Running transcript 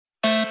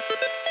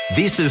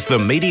This is the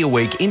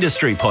Mediaweek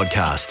Industry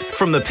Podcast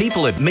from the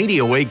people at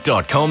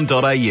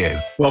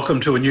mediaweek.com.au. Welcome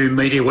to a new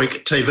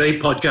Mediaweek TV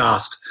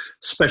podcast.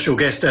 Special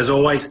guest, as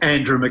always,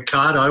 Andrew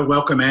Mercado.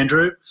 Welcome,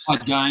 Andrew. Hi,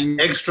 James.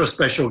 Extra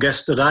special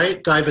guest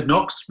today, David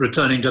Knox,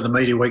 returning to the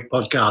Mediaweek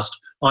podcast.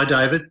 Hi,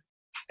 David.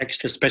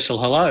 Extra special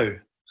hello.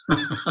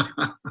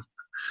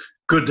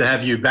 Good to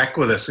have you back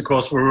with us. Of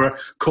course, we're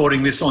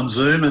recording this on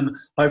Zoom and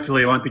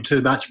hopefully there won't be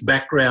too much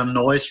background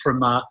noise from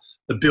the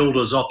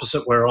builders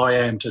opposite where I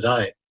am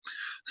today.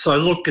 So,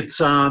 look, it's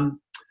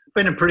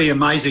been a pretty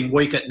amazing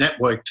week at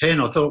Network 10.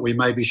 I thought we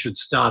maybe should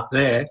start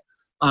there,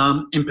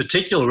 in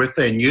particular with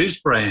their news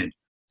brand.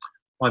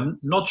 I'm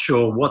not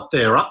sure what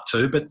they're up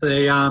to, but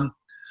David,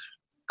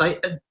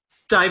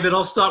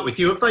 I'll start with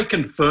you. If they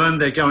confirm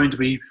they're going to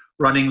be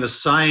running the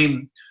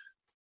same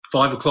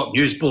 5 o'clock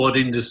news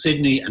bulletin into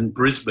Sydney and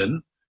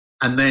Brisbane,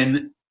 and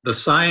then the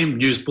same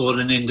news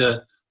bulletin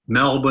into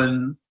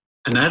Melbourne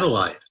and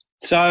Adelaide.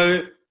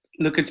 So,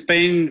 look, it's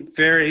been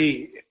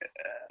very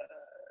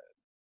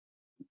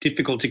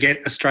difficult to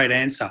get a straight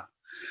answer.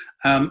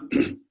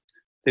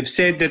 They've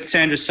said that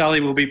Sandra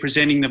Sully will be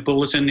presenting the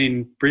bulletin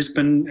in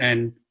Brisbane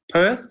and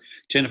Perth.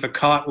 Jennifer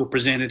Kite will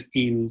present it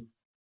in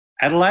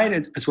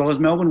Adelaide as well as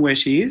Melbourne, where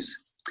she is.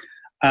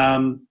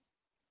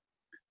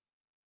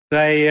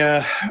 They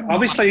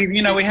obviously,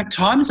 we have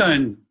time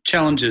zone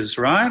challenges,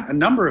 right? A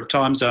number of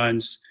time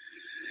zones,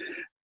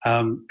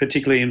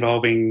 particularly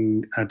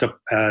involving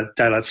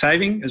daylight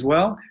saving as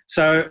well.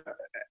 So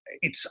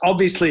it's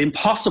obviously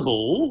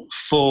impossible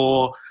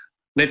for,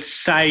 let's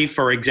say,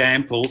 for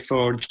example,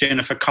 for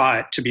Jennifer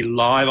Kite to be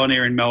live on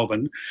air in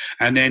Melbourne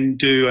and then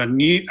do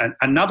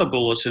another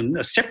bulletin,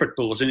 a separate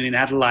bulletin in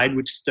Adelaide,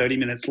 which is 30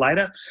 minutes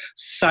later.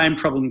 Same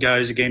problem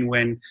goes again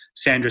when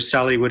Sandra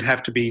Sully would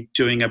have to be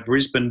doing a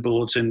Brisbane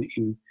bulletin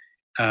in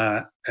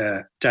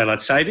daylight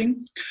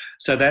saving.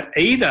 So that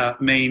either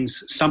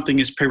means something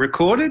is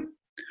pre-recorded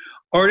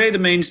or it either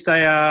means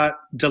they are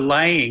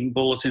delaying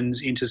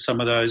bulletins into some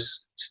of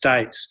those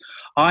states.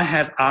 I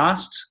have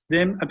asked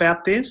them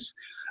about this.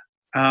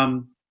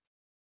 The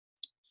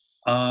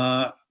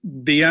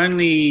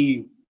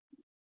only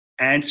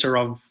answer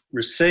I've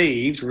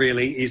received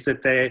really is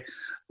that their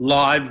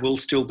live will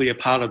still be a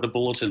part of the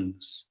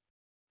bulletins.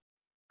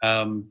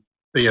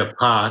 Be a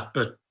part,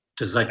 but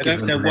does that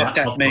give them an I don't know what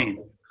that means.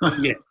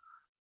 Yeah.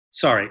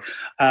 Sorry.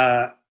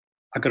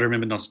 I've got to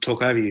remember not to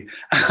talk over you.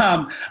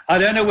 I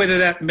don't know whether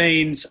that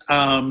means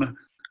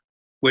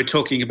we're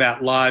talking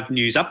about live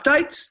news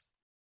updates,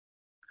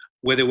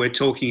 whether we're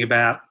talking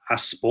about a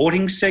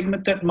sporting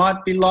segment that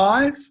might be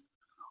live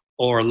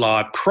or a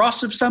live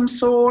cross of some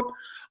sort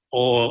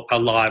or a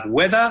live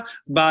weather.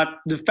 But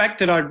the fact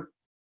that I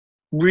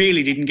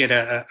really didn't get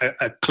a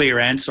clear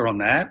answer on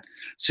that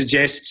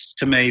suggests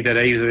to me that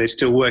either they're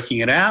still working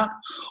it out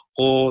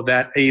or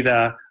that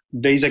either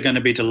these are going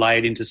to be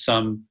delayed into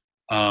some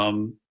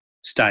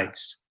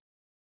states.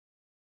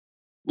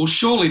 Well,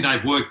 surely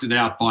they've worked it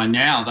out by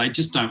now. They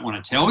just don't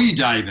want to tell you,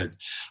 David.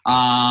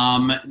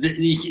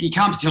 You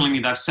can't be telling me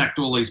they've sacked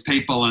all these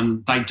people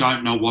and they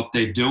don't know what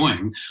they're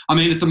doing. I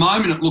mean, at the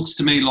moment, it looks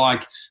to me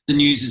like the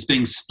news is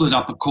being split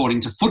up according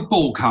to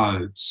football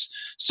codes.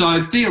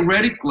 So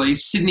theoretically,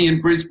 Sydney and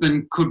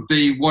Brisbane could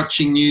be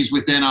watching news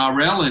with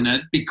NRL in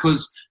it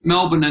because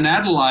Melbourne and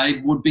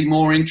Adelaide would be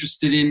more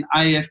interested in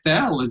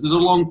AFL. Is it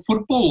along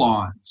football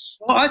lines?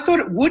 Well, I thought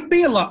it would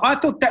be I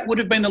thought that would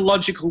have been the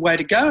logical way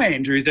to go,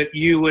 Andrew, that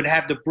you would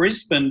have the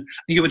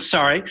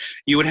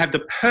you would have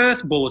the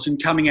Perth bulletin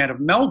coming out of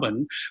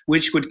Melbourne,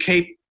 which would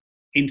keep,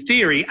 in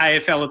theory,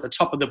 AFL at the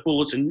top of the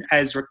bulletin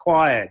as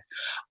required.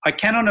 I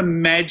cannot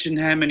imagine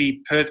how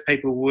many Perth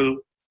people will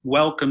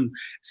welcome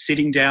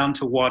sitting down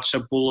to watch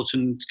a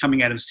bulletin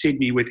coming out of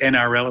Sydney with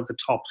NRL at the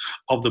top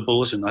of the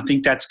bulletin. I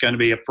think that's going to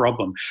be a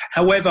problem.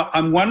 However,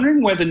 I'm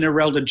wondering whether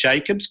Narelda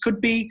Jacobs could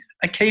be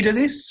a key to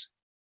this.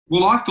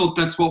 Well, I thought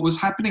that's what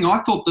was happening. I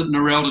thought that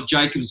Narelda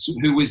Jacobs,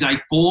 who is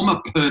a former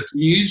Perth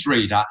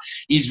newsreader,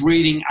 is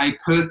reading a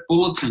Perth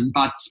bulletin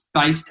but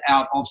based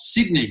out of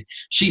Sydney.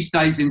 She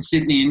stays in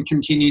Sydney and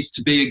continues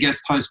to be a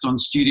guest host on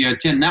Studio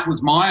 10. That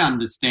was my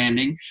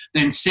understanding.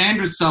 Then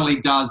Sandra Sully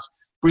does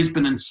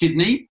Brisbane and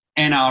Sydney,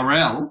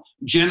 NRL.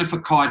 Jennifer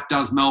Kite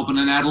does Melbourne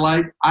and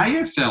Adelaide,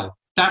 AFL.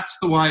 That's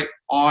the way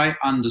I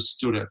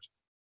understood it.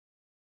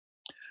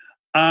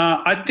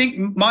 I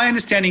think my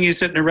understanding is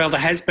that Narelda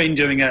has been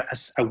doing a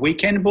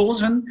weekend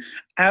bulletin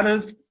out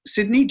of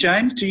Sydney.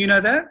 James, do you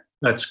know that?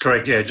 That's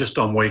correct, yeah, just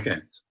on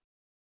weekends.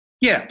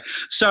 Yeah,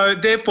 so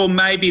therefore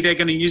maybe they're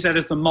going to use that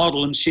as the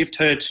model and shift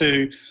her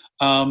to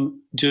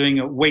doing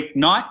a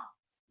weeknight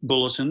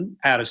bulletin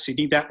out of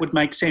Sydney. That would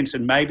make sense,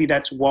 and maybe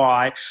that's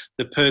why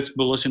the Perth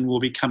bulletin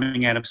will be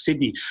coming out of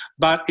Sydney.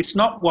 But it's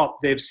not what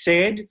they've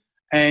said,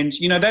 and,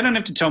 they don't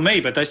have to tell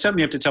me, but they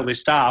certainly have to tell their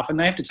staff and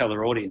they have to tell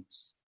their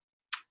audience.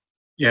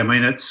 Yeah, I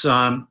mean, it's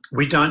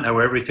we don't know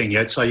everything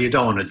yet, so you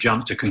don't want to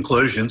jump to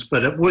conclusions,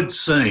 but it would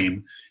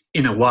seem,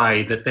 in a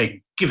way, that they're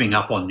giving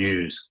up on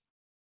news.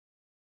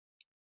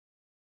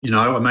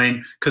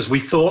 Because we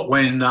thought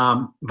when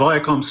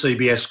Viacom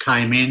CBS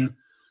came in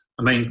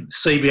I mean,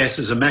 CBS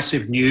is a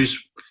massive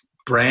news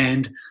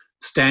brand,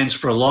 stands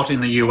for a lot in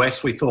the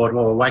US. We thought,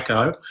 well,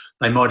 wacko,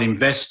 they might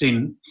invest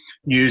in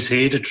news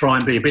here to try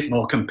and be a bit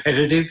more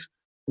competitive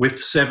with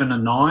 7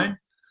 and 9.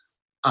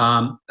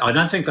 I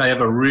don't think they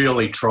ever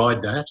really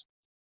tried that.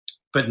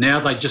 But now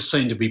they just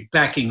seem to be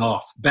backing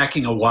off,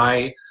 backing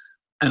away.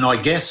 And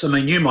I guess, I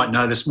mean, you might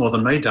know this more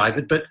than me,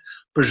 David, but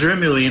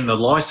presumably in the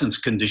licence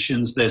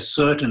conditions, there's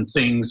certain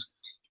things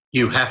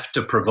you have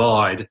to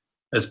provide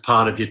as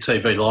part of your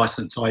TV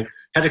licence. I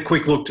had a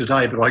quick look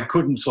today, but I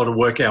couldn't sort of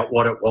work out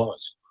what it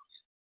was.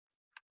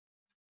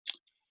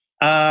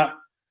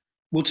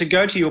 Well, to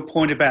go to your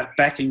point about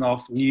backing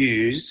off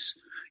news,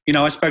 you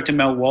know, I spoke to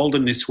Mel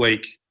Walden this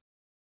week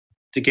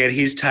to get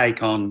his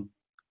take on,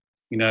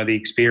 you know, the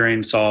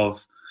experience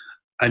of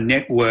a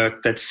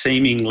network that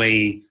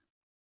seemingly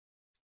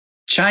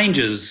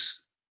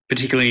changes,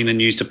 particularly in the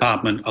news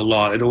department, a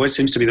lot. It always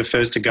seems to be the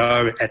first to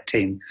go at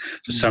 10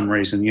 for some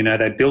reason. You know,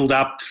 they build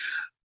up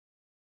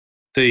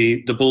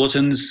the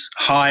bulletins,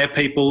 hire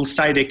people,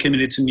 say they're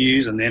committed to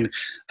news, and then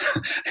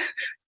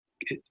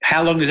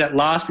how long does that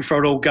last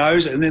before it all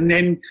goes? And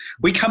then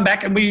we come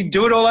back and we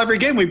do it all over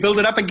again. We build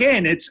it up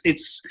again.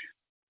 It's.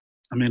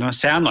 I mean, I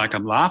sound like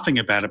I'm laughing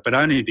about it, but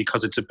only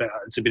because it's a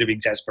bit of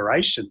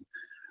exasperation.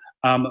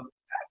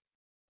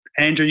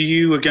 Andrew,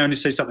 you were going to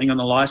say something on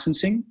the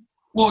licensing?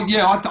 Well,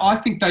 yeah, I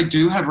think they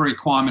do have a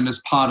requirement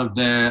as part of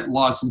their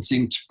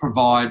licensing to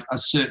provide a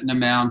certain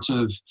amount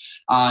of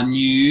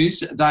news.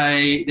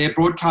 Their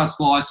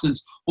broadcast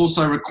license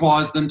also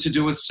requires them to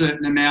do a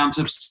certain amount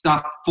of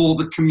stuff for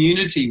the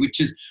community,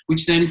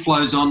 which then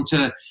flows on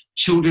to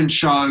children's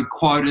show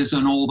quotas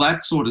and all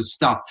that sort of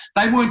stuff.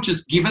 They weren't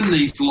just given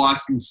these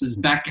licenses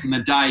back in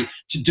the day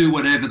to do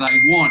whatever they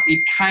want.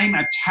 It came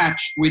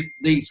attached with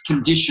these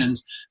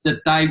conditions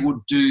that they would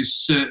do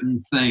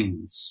certain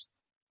things.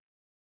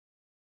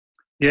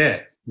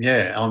 Yeah,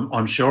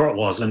 I'm sure it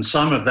was. And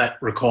some of that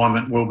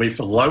requirement will be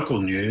for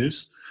local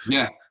news.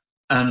 Yeah.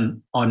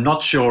 And I'm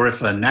not sure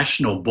if a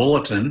national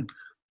bulletin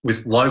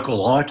with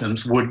local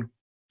items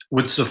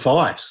would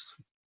suffice.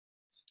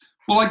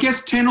 Well, I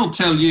guess 10 will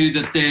tell you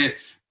that their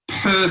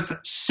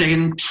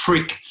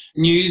Perth-centric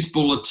news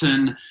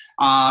bulletin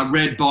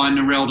read by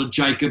Narelda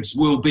Jacobs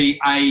will be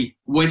a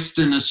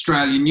Western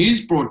Australian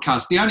news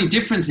broadcast. The only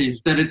difference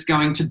is that it's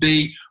going to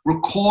be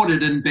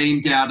recorded and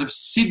beamed out of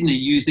Sydney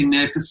using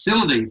their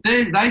facilities.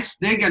 They're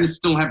going to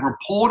still have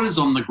reporters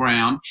on the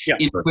ground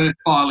in Perth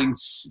filing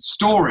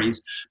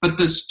stories, but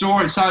the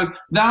story, so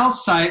they'll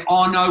say,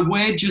 oh no,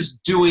 we're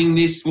just doing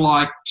this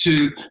like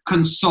to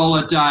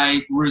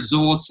consolidate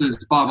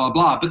resources, blah, blah,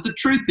 blah. But the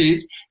truth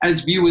is,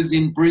 as viewers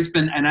in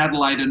Brisbane and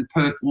Adelaide and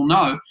Perth will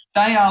know,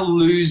 they are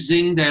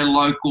losing their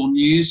local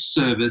news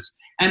service.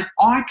 And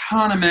I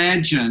can't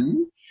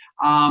imagine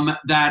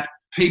that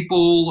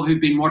people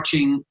who've been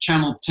watching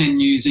Channel 10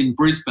 News in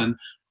Brisbane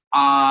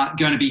are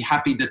going to be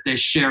happy that they're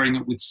sharing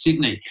it with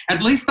Sydney.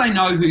 At least they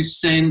know who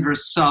Sandra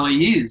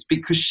Sully is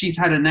because she's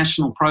had a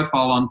national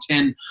profile on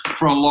 10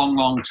 for a long,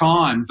 long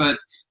time. But,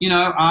 you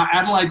know, are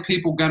Adelaide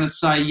people going to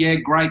say, yeah,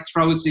 great,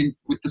 throw us in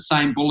with the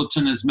same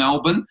bulletin as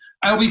Melbourne?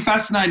 It'll be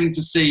fascinating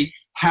to see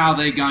how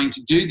they're going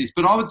to do this.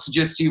 But I would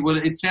suggest to you, well,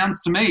 it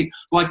sounds to me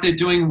like they're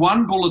doing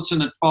one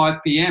bulletin at 5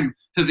 p.m.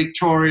 for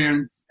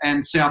Victoria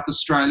and South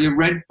Australia,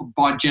 read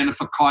by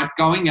Jennifer Kite,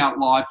 going out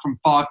live from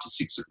 5 to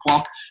 6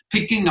 o'clock,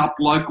 picking up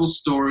local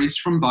stories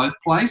from both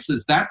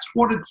places. That's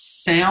what it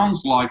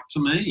sounds like to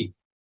me.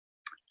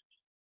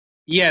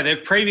 Yeah,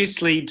 they've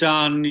previously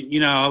done, you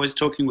know, I was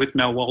talking with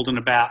Mel Walden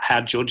about how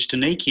George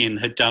Danikian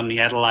had done the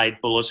Adelaide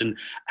Bulletin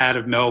out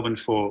of Melbourne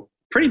for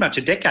pretty much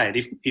a decade,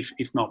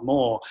 if not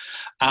more.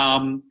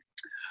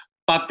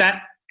 But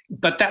that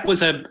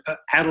was a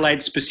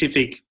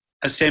Adelaide-specific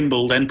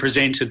assembled and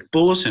presented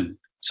bulletin.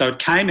 So it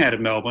came out of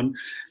Melbourne,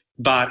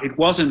 but it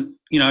wasn't,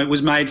 you know, it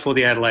was made for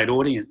the Adelaide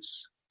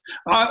audience.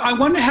 I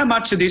wonder how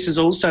much of this is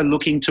also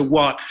looking to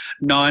what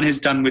Nine has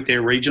done with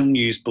their regional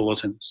news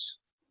bulletins,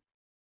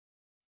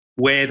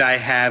 where they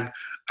have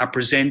a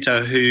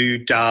presenter who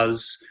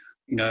does,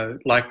 you know,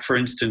 like, for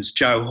instance,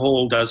 Jo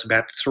Hall does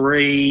about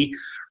 3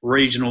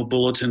 regional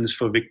bulletins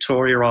for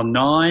Victoria on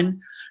 9.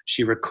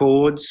 She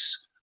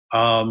records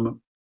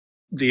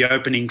the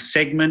opening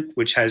segment,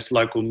 which has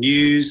local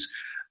news,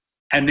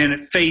 and then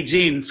it feeds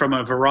in from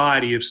a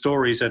variety of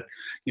stories that,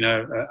 you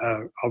know,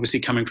 are obviously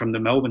coming from the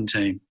Melbourne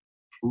team.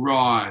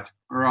 Right.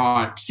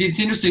 See, it's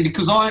interesting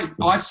because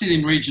I sit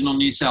in regional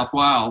New South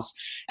Wales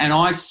and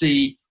I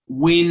see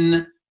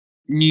WIN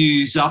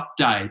news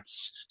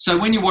updates. So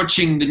when you're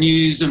watching the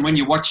news and when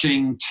you're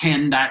watching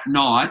 10 that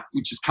night,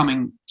 which is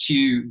coming to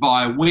you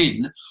via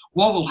WIN,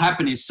 what will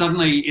happen is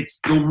suddenly it's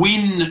the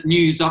WIN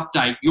news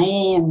update,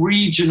 your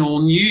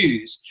regional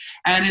news.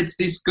 And it's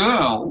this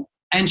girl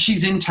and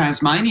she's in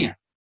Tasmania.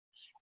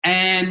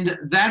 And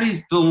that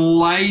is the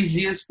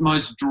laziest,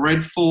 most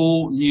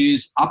dreadful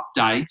news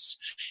updates.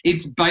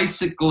 It's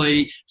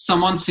basically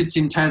someone sits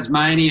in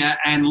Tasmania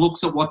and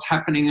looks at what's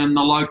happening in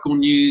the local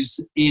news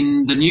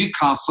in the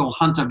Newcastle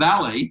Hunter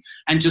Valley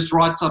and just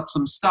writes up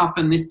some stuff.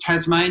 And this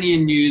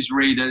Tasmanian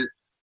newsreader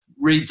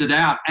reads it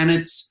out, and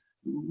it's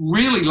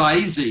really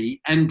lazy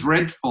and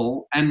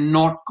dreadful and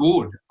not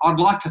good. I'd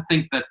like to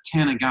think that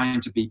 10 are going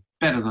to be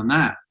better than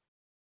that.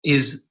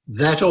 Is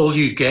that all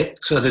you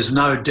get? So there's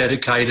no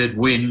dedicated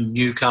Win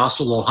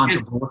Newcastle or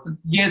Hunter Broughton?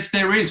 Yes,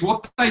 there is.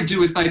 What they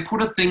do is they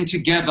put a thing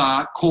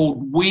together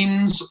called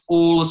Wins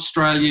All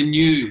Australia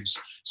News.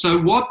 So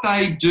what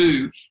they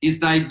do is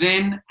they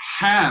then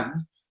have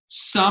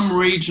some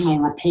regional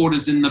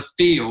reporters in the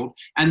field,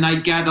 and they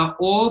gather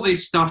all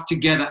this stuff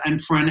together,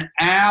 and for an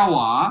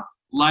hour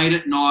late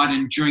at night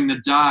and during the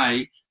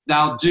day,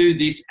 they'll do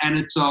this, and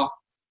it's a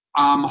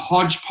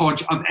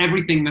hodgepodge of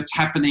everything that's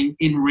happening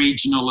in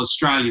regional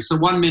Australia. So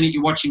 1 minute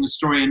you're watching a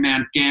story in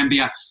Mount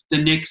Gambier,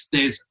 the next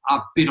there's a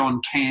bit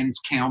on Cairns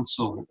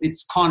Council.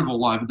 It's kind of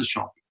all over the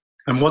shop.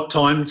 And what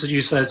time did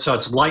you say? So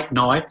it's late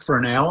night for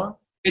an hour?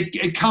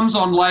 It comes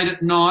on late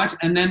at night,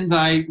 and then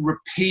they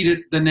repeat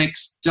it the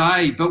next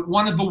day. But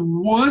one of the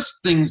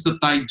worst things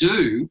that they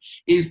do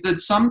is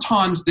that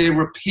sometimes they're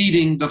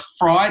repeating the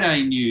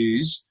Friday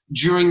news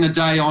during the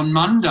day on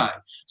Monday.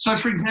 So,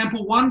 for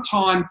example, one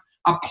time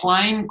a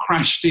plane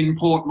crashed in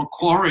Port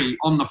Macquarie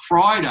on the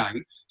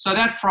Friday. So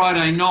that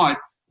Friday night,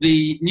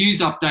 the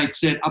news update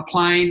said a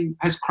plane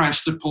has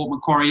crashed at Port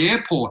Macquarie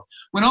Airport.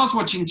 When I was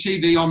watching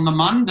TV on the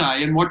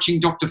Monday and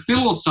watching Dr.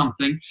 Phil or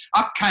something,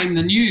 up came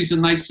the news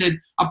and they said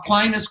a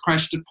plane has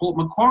crashed at Port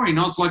Macquarie. And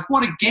I was like,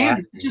 what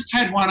again? We just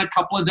had one a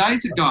couple of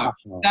days ago.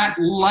 That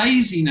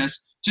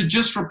laziness to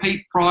just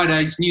repeat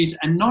Friday's news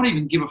and not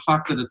even give a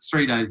fuck that it's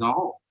 3 days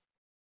old.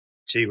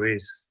 Gee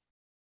whiz.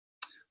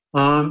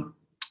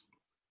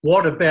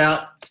 What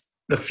about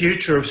the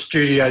future of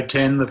Studio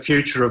 10, the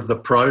future of the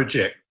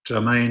project? I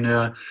mean,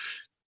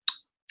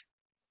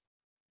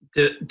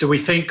 do we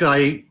think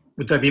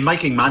would they be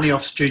making money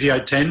off Studio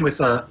 10 with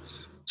a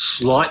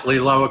slightly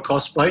lower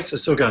cost base?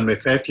 There's still going to be a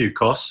fair few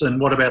costs.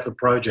 And what about the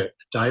project,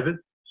 David?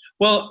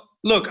 Well,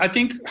 look, I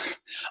think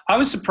I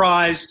was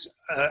surprised.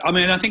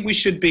 I think we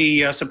should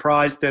be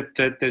surprised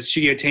that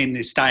Studio 10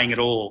 is staying at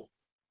all,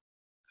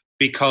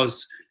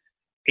 because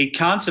it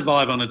can't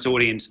survive on its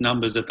audience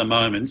numbers at the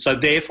moment. So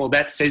therefore,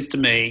 that says to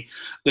me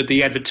that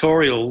the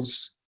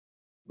advertorials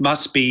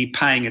must be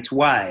paying its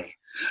way.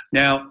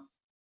 Now,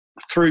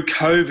 through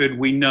COVID,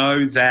 we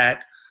know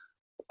that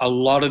a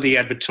lot of the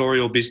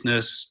advertorial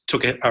business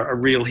took a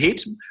real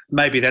hit.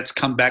 Maybe that's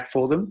come back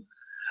for them.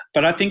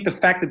 But I think the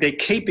fact that they're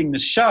keeping the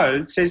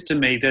show says to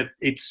me that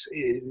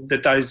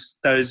that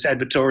those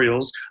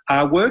advertorials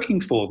are working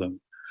for them.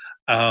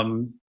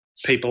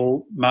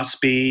 People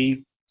must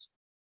be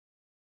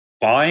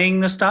buying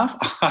the stuff.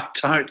 I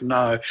don't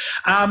know.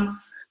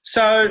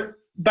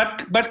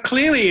 But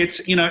clearly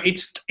it's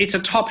a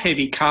top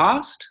heavy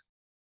cast.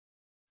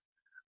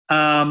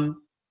 My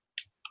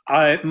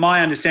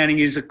understanding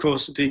is, of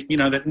course,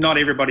 that not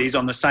everybody's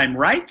on the same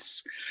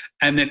rates,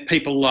 and that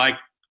people like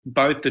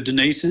both the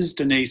Denises,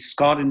 Denise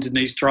Scott and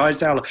Denise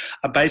Drysdale,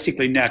 are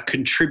basically now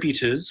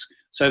contributors.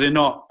 So they're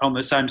not on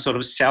the same sort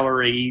of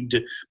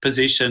salaried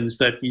positions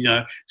that,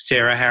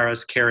 Sarah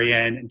Harris, Kerry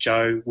Ann and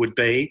Joe would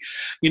be.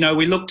 We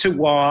look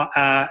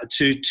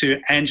to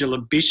Angela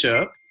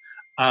Bishop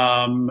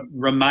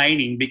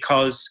remaining,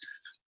 because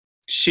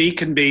she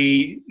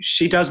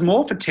does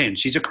more for 10.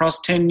 She's across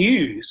 10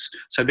 news.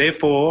 So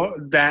therefore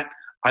that,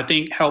 I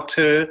think, helped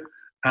her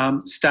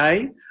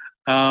stay.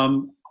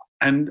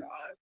 And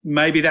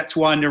maybe that's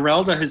why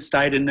Narelda has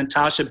stayed and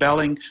Natasha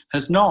Belling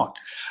has not.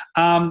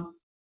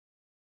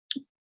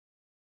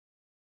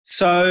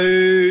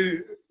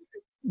 They've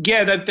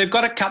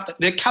got to cut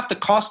the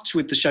costs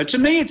with the show. To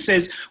me, it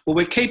says, well,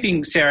 we're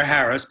keeping Sarah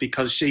Harris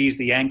because she's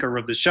the anchor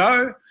of the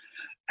show,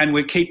 and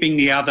we're keeping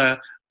the other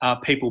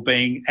people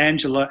being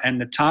Angela and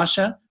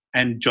Natasha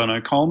and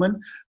Jono Coleman,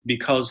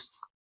 because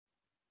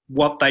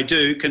what they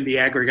do can be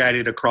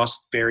aggregated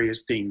across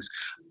various things.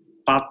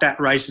 But that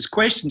raises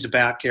questions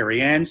about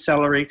Kerry Ann's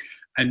salary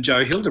and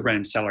Joe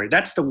Hildebrand's salary.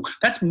 That's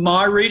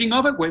my reading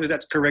of it. Whether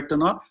that's correct or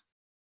not,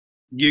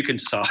 you can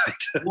decide.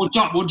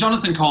 Well,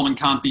 Jonathan Coleman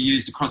can't be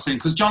used across them,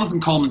 because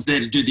Jonathan Coleman's there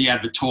to do the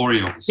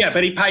advertorials. Yeah,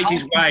 but he pays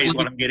his way is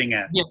what I'm getting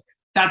at. Yeah,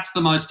 that's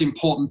the most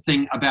important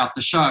thing about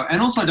the show.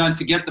 And also don't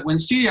forget that when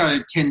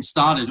Studio 10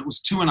 started, it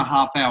was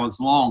 2.5 hours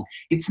long.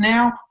 It's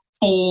now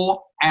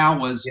 4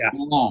 hours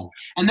long.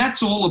 And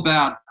that's all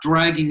about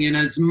dragging in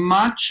as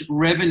much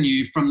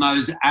revenue from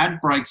those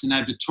ad breaks and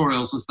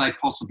advertorials as they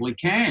possibly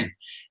can.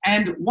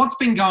 And what's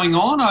been going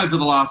on over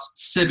the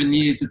last 7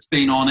 years it's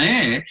been on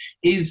air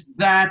is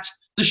that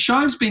the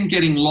show's been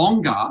getting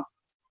longer.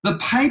 The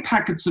pay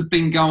packets have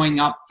been going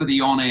up for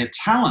the on-air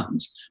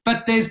talent,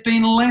 but there's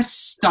been less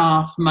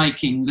staff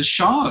making the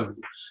show.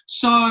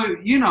 So,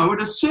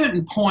 at a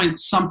certain point,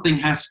 something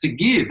has to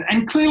give.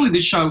 And clearly the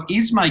show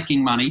is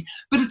making money,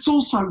 but it's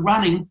also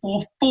running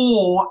for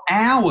 4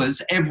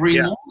 hours every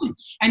morning.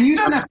 And you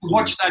don't have to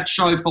watch that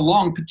show for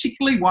long,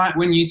 particularly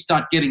when you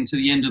start getting to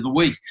the end of the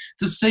week,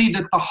 to see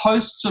that the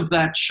hosts of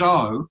that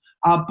show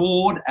are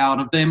bored out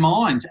of their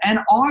minds. And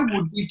I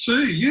would be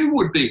too. You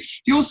would be.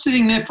 You're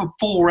sitting there for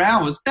 4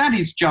 hours. That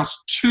is just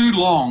too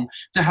long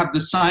to have the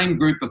same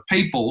group of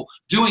people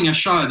doing a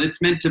show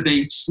that's meant to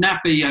be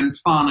snappy and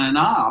fun and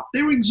up.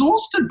 They're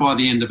exhausted by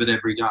the end of it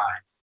every day.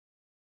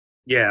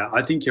 Yeah,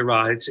 I think you're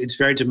right. It's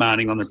very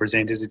demanding on the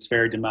presenters. It's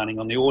very demanding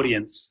on the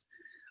audience.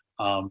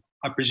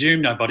 I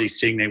presume nobody's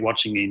sitting there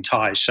watching the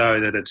entire show,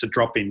 that it's a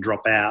drop in,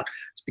 drop out.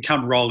 It's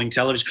become rolling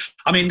television.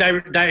 I mean, they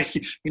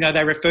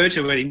refer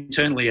to it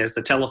internally as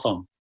the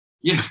telethon.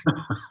 Yeah,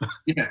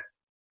 yeah.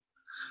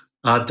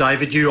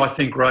 David, you, I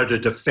think, wrote a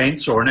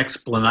defence or an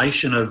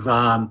explanation of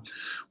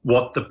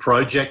what the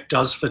project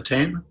does for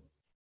 10.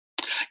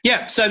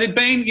 Yeah, so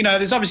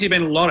there's obviously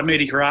been a lot of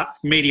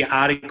media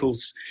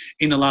articles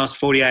in the last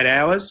 48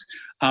 hours,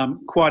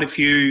 quite a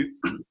few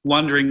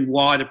wondering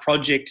why the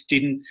project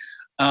didn't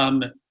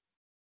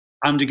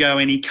undergo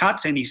any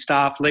cuts, any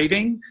staff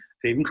leaving.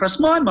 It even crossed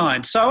my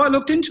mind. So I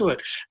looked into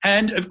it.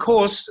 And, of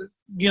course,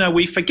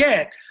 we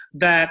forget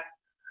that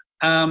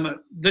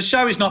the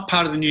show is not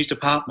part of the news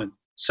department.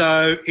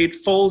 So it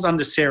falls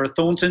under Sarah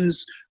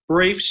Thornton's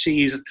brief.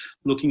 She is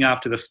looking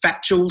after the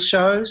factual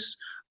shows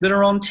that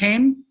are on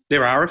 10.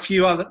 There are a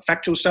few other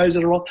factual shows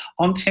that are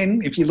on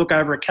 10 if you look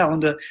over a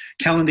calendar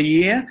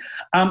year.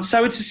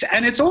 So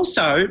it's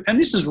also, and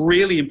this is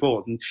really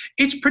important,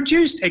 it's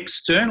produced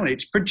externally.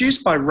 It's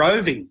produced by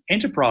Roving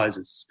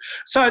Enterprises.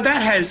 So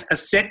that has a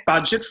set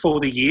budget for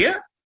the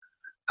year.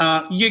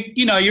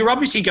 You're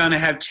obviously going to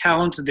have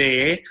talent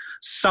there,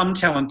 some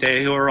talent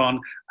there who are on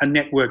a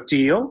network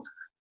deal,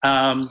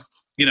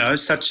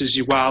 such as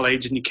your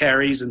Waleeds and your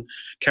Carries and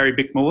Carrie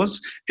Bickmores,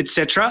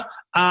 etc.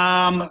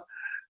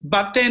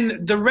 But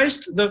then the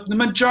rest, the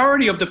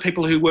majority of the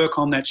people who work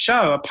on that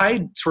show are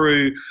paid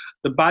through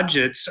the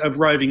budgets of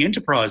Roving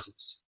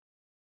Enterprises.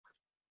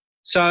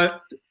 So,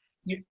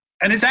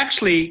 and it's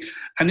actually,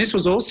 and this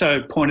was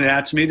also pointed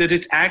out to me, that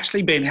it's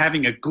actually been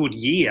having a good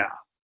year.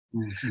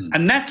 Mm-hmm.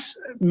 And that's,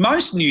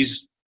 most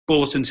news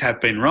bulletins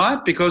have been,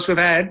 right? Because we've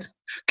had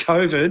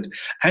COVID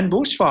and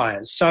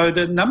bushfires. So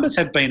the numbers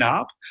have been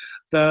up.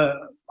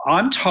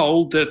 I'm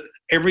told that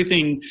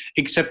everything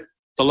except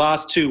the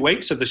last 2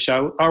 weeks of the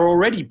show are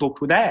already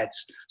booked with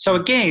ads. So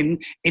again,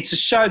 it's a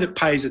show that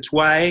pays its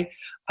way.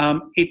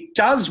 It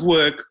does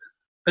work,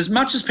 as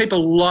much as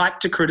people like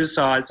to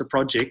criticise the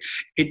project,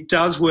 it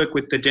does work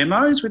with the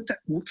demos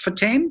for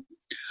 10.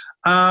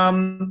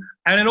 And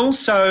it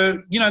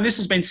also, this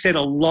has been said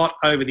a lot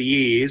over the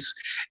years,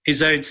 is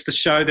that it's the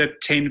show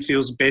that 10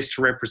 feels best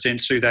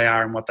represents who they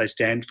are and what they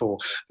stand for.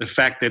 The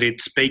fact that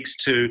it speaks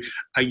to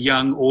a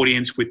young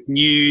audience with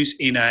news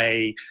in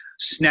a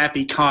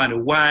snappy kind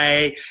of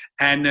way,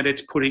 and that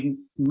it's putting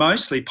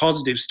mostly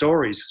positive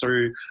stories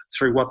through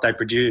what they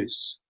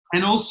produce.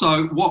 And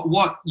also,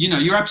 what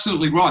you're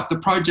absolutely right. The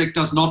project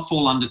does not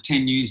fall under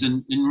 10 News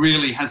and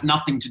really has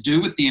nothing to do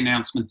with the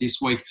announcement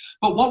this week.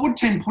 But what would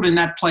 10 put in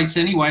that place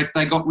anyway if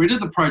they got rid of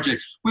the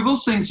project? We've all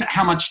seen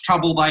how much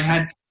trouble they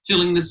had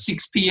filling the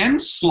 6 p.m.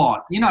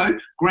 slot.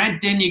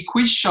 Grant Denyer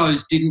quiz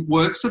shows didn't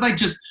work, so they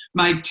just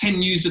made 10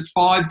 News at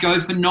 5 go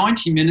for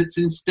 90 minutes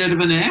instead of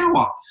an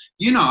hour.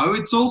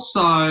 It's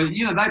also,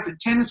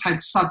 10 has had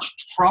such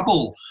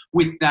trouble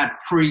with that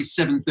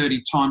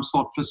pre-7:30 time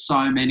slot for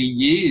so many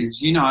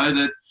years,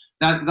 that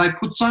they've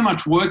put so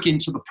much work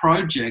into the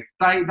project.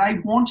 They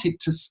want it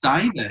to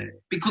stay there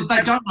because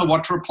they don't know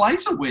what to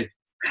replace it with.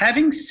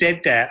 Having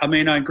said that, I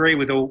mean, I agree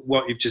with all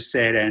what you've just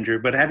said, Andrew,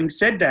 but having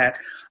said that,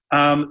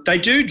 they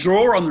do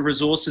draw on the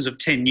resources of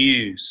 10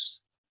 News,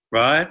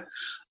 right?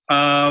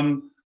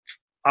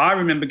 I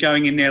remember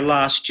going in there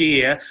last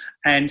year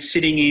and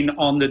sitting in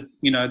on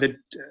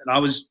I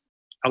was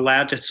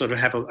allowed to sort of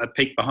have a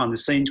peek behind the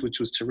scenes, which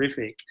was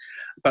terrific.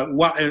 But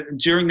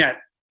during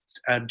that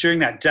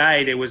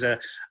day, there was in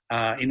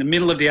the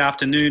middle of the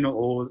afternoon,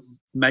 or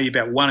maybe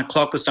about 1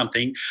 o'clock or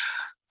something,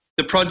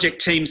 the project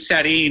team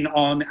sat in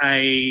on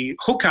a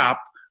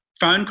hookup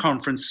phone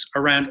conference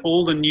around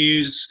all the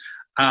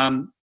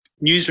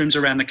newsrooms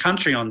around the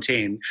country on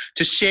 10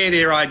 to share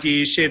their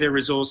ideas, share their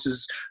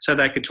resources, so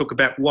they could talk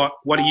about what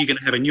are you going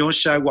to have in your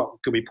show, what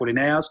could we put in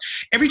ours.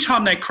 Every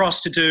time they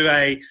cross to do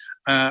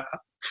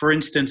for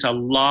instance, a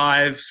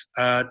live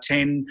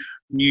 10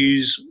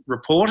 News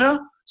reporter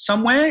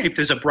somewhere, if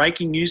there's a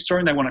breaking news story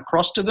and they want to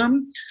cross to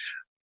them,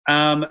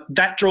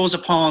 that draws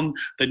upon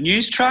the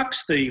news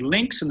trucks, the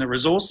links and the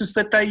resources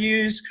that they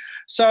use.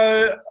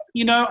 So,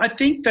 I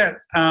think that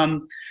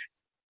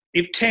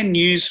if 10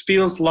 News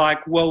feels like,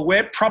 well,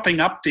 we're propping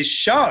up this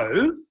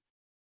show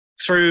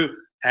through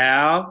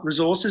our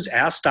resources,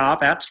 our staff,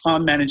 our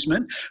time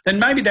management, then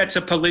maybe that's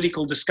a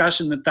political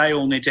discussion that they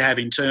all need to have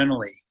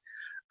internally.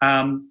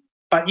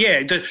 But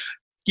yeah,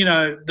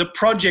 the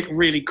project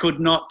really could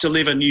not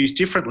deliver news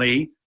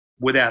differently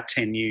without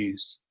 10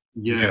 News.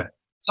 Yeah.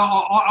 So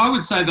I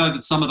would say, though,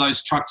 that some of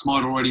those trucks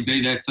might already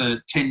be there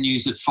for 10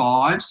 news at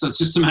 5. So it's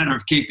just a matter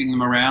of keeping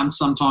them around,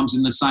 sometimes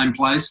in the same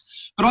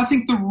place. But I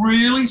think the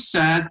really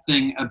sad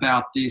thing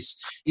about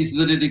this is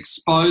that it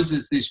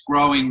exposes this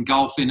growing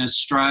gulf in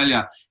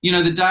Australia. You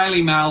know, the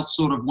Daily Mail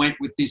sort of went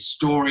with this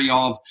story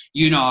of,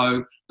 you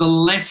know, the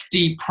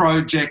lefty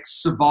project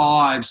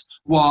survives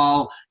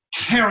while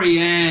Kerry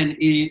Ann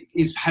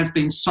has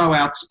been so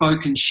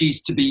outspoken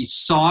she's to be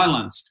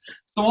silenced.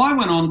 So I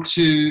went on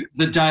to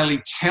the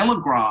Daily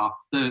Telegraph,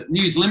 the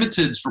News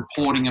Limited's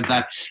reporting of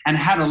that, and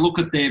had a look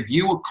at their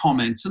viewer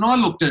comments. And I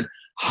looked at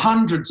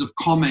hundreds of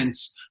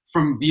comments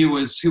from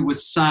viewers who were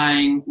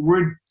saying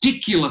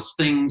ridiculous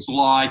things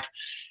like,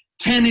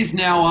 10 is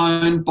now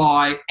owned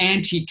by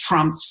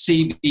anti-Trump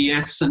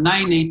CBS and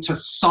they need to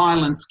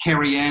silence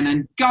Kerry Ann,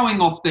 and going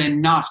off their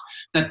nut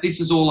that this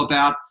is all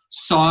about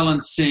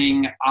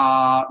silencing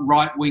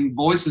right-wing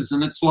voices.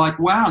 And it's like,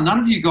 wow, none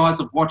of you guys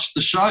have watched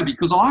the show,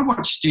 because I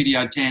watched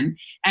Studio 10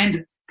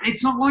 and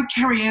it's not like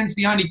Kerry Ann's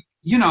the only,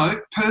 you know,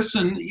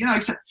 person, you know,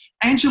 except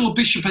Angela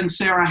Bishop and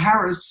Sarah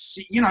Harris,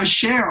 you know,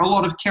 share a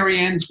lot of Kerry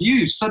Ann's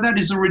views. So that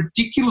is a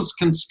ridiculous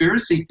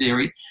conspiracy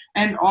theory.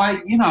 And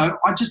I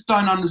just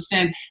don't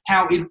understand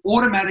how it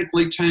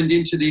automatically turned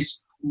into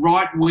this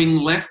right-wing,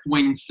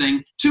 left-wing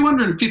thing.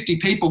 250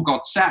 people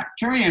got sacked.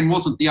 Kerry Ann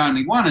wasn't the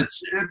only one.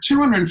 It's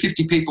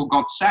 250 people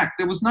got sacked.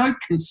 There was no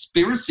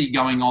conspiracy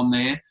going on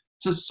there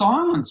to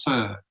silence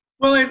her.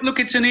 Well,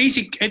 look, it's an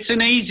easy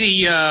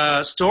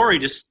story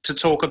to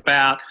talk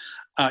about.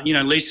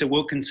 Lisa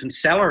Wilkinson's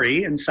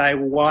salary and say,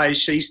 well, why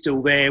is she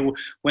still there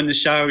when the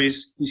show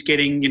is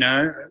getting, you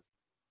know,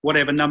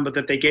 whatever number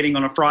that they're getting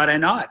on a Friday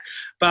night?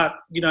 But,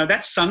 you know,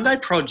 that Sunday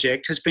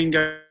project has been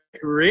going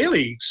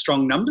really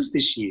strong numbers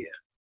this year.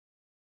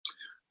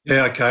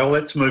 Yeah, okay, well,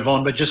 let's move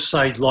on. But just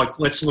say, like,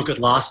 let's look at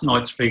last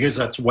night's figures.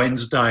 That's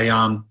Wednesday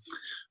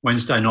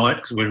night,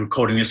 because we're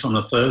recording this on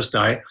a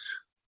Thursday.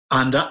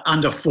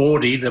 Under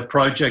 40, the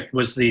project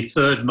was the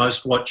third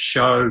most watched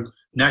show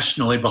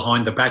nationally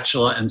behind The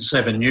Bachelor and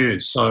 7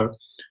 News. So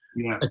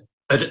yeah,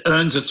 it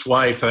earns its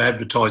way for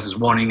advertisers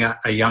wanting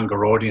a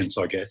younger audience,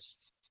 I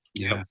guess.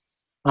 Yeah.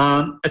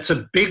 It's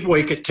a big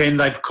week at 10.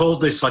 They've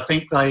called this, I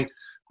think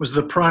was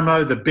the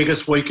promo, the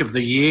biggest week of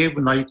the year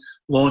when they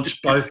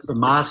launched both The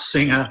Masked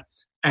Singer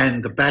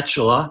and The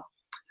Bachelor.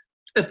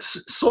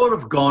 It's sort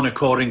of gone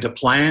according to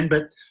plan,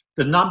 but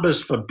the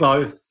numbers for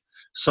both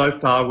so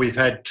far, we've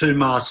had 2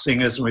 Masked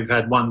Singers and we've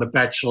had 1 The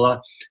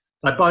Bachelor.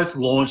 They both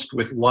launched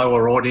with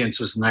lower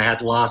audiences than they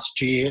had last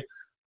year,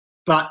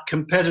 but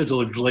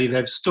competitively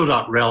they've stood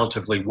up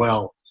relatively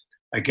well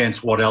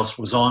against what else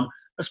was on,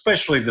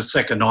 especially the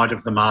second night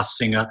of The Masked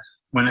Singer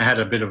when it had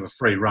a bit of a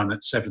free run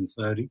at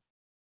 7:30.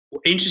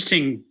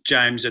 Interesting,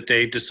 James, that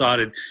they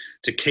decided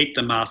to keep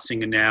The Masked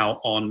Singer now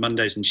on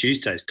Mondays and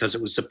Tuesdays, because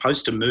it was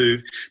supposed to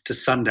move to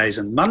Sundays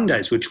and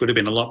Mondays, which would have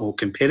been a lot more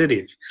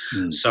competitive.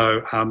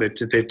 So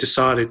they've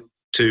decided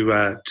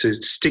to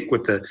stick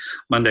with the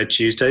Monday,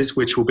 Tuesdays,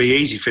 which will be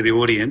easy for the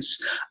audience.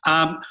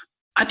 I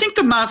think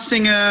The Masked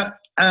Singer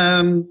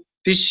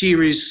this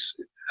year is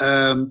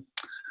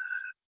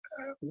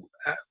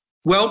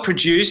well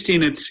produced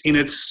in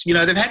its. You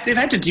know, they've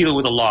had to deal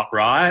with a lot,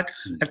 right?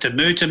 They have to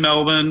move to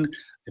Melbourne.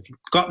 They've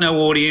got no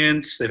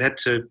audience. They've had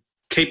to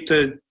keep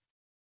the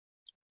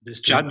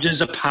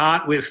judges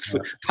apart with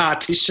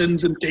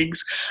partitions and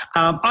things.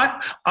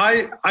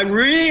 I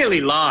really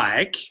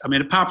like, I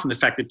mean, apart from the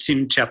fact that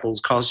Tim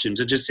Chappell's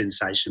costumes are just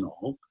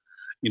sensational.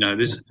 You know,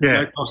 there's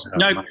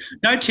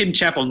no Tim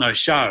Chappell, no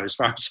show as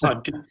far as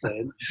I'm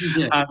concerned.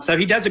 So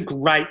he does a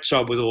great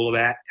job with all of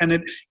that. And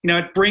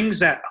it brings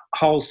that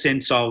whole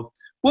sense of,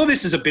 well,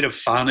 this is a bit of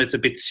fun, it's a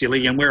bit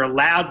silly, and we're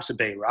allowed to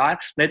be, right?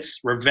 Let's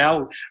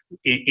revel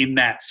in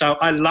that. So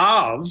I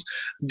love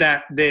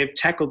that they've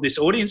tackled this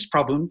audience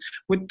problem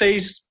with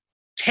these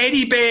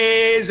teddy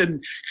bears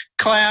and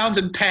clowns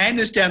and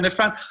pandas down the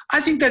front.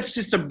 I think that's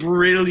just a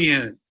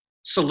brilliant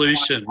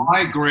solution. I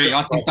agree.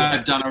 I think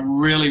they've done a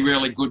really,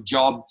 really good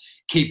job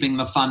keeping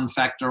the fun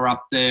factor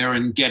up there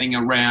and getting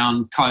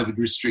around COVID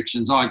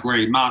restrictions. I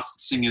agree. Masked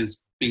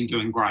Singer's been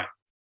doing great.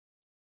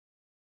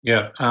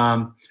 Yeah.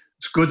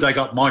 It's good they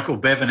got Michael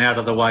Bevan out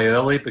of the way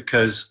early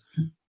because,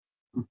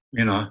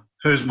 you know,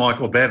 who's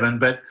Michael Bevan?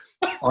 But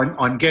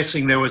I'm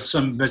guessing there's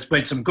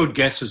been some good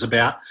guesses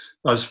about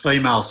those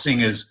female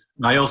singers,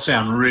 and they all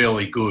sound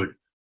really good.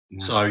 Yeah.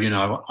 So, you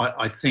know,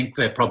 I think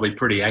they're probably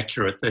pretty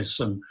accurate. There's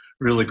some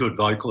really good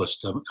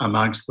vocalists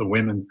amongst the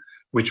women,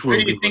 which will.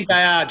 Who do you think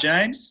they are,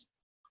 James?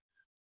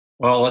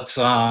 Well, it's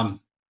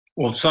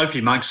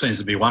Sophie Monk seems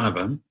to be one of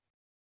them.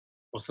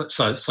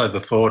 So the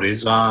thought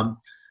is.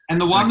 And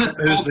the one that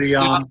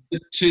the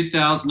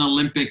 2000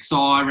 Olympics,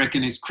 I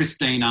reckon, is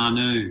Christine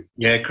Arnoux.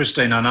 Yeah,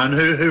 Christine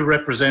Arnoux. Who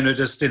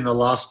represented us in the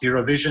last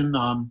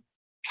Eurovision?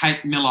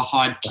 Kate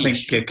Miller-Heidke. I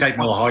think Kate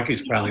Miller-Heidke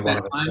is apparently one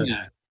of them.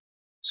 Yeah.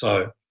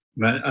 So,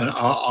 and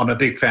I'm a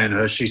big fan of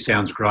her. She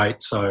sounds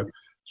great. So,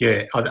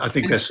 yeah, I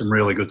think there's some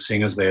really good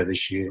singers there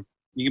this year.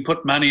 You can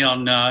put money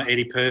on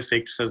Eddie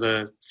Perfect for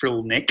the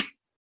frill neck.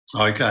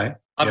 Okay.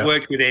 I've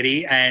worked with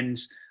Eddie, and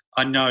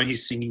I know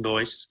his singing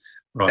voice.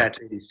 Right. That's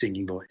his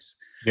singing voice.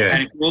 Yeah.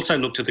 And if you also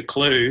looked at the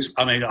clues,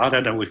 I mean, I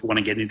don't know if we want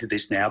to get into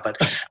this now, but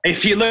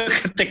if you look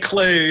at the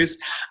clues,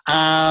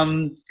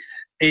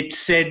 it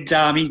said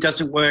he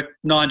doesn't work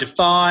 9 to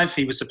 5.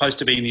 He was supposed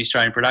to be in the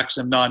Australian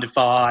production of 9 to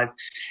 5.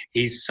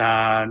 He's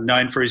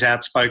known for his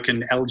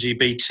outspoken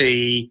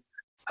LGBT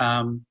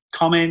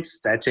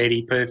comments. That's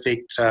Eddie,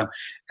 perfect.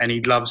 And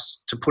he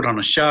loves to put on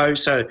a show.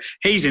 So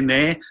he's in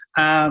there.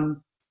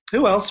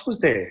 Who else was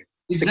there?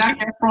 Is Zac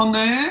Efron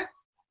there?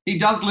 He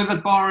does live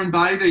at Byron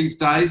Bay these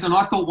days, and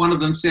I thought one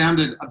of them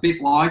sounded a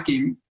bit like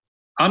him.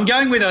 I'm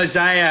going with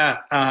Isaiah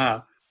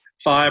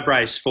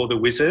Firebrace for The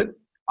Wizard.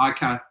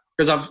 Okay.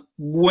 Because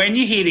when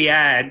you hear the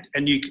ad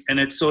and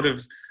it's sort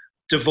of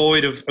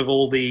devoid of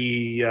all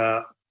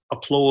the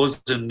applause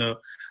and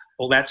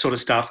all that sort of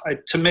stuff,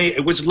 to me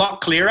it was a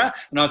lot clearer,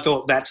 and I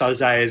thought that's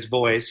Isaiah's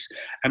voice.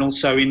 And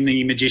also in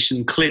the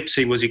Magician clips,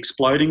 he was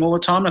exploding all the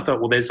time. I thought,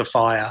 well, there's the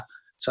fire.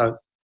 So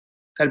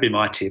that'd be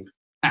my tip.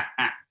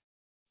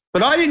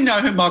 But I didn't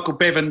know who Michael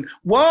Bevan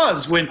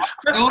was when...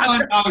 I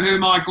don't know who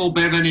Michael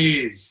Bevan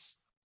is.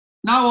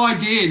 No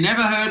idea.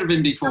 Never heard of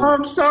him before. Oh,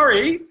 I'm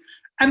sorry.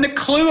 And the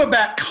clue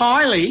about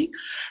Kylie,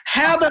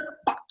 how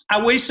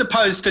are we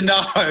supposed to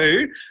know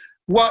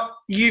what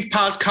you've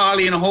passed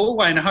Kylie in a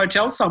hallway in a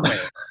hotel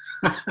somewhere?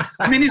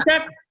 I mean, is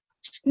that...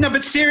 No,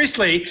 but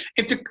seriously,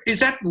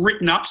 is that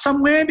written up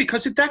somewhere?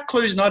 Because if that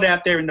clue's not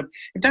out there if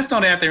that's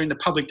not out there in the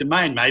public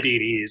domain, maybe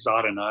it is.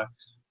 I don't know.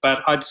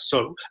 But I'd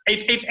sort of,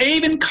 if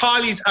even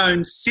Kylie's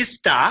own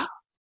sister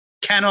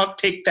cannot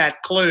pick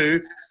that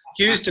clue,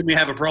 Houston, we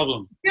have a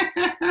problem.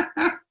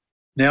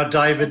 Now,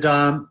 David,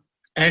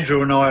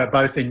 Andrew and I are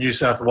both in New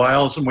South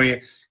Wales, and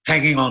we're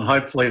hanging on.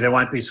 Hopefully there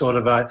won't be sort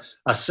of a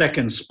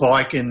second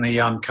spike in the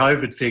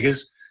COVID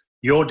figures.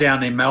 You're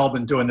down in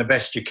Melbourne doing the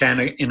best you can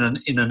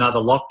in another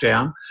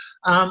lockdown.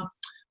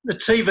 The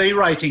TV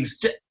ratings,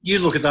 you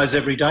look at those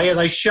every day. Are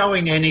they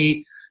showing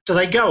do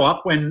they go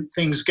up when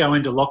things go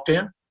into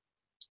lockdown?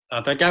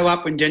 They go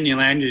up when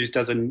Daniel Andrews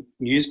does a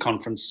news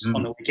conference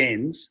on the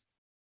weekends.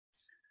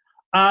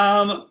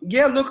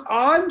 Yeah, look,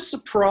 I'm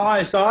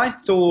surprised. I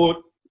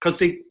thought,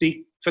 because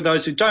for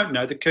those who don't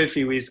know, the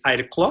curfew is 8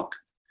 o'clock,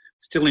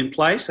 still in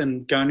place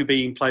and going to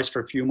be in place for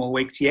a few more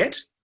weeks yet.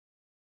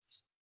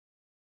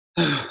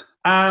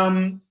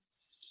 So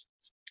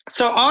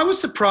I was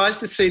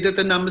surprised to see that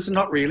the numbers are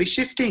not really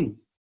shifting.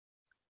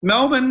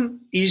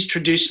 Melbourne is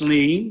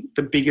traditionally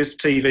the biggest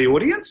TV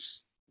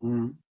audience.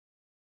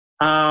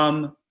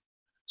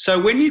 So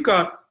when you've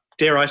got,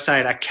 dare I say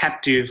it, a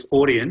captive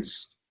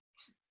audience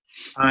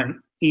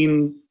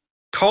in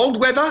cold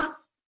weather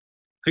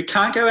who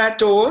can't go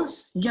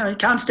outdoors, you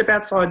can't step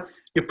outside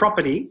your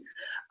property,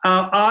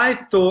 I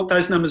thought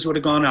those numbers would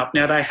have gone up.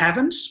 Now, they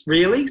haven't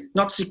really,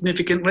 not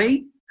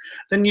significantly.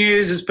 The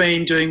news has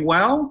been doing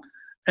well,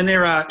 and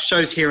there are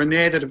shows here and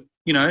there that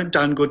have,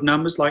 done good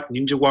numbers, like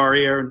Ninja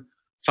Warrior and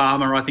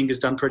Farmer, I think, has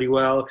done pretty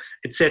well,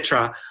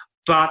 etc.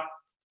 But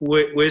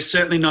we're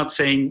certainly not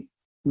seeing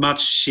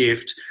much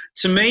shift.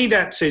 To me,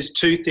 that says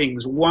two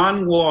things.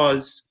 One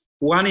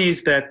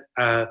is that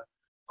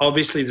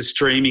obviously the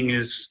streaming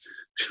is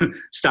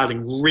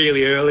starting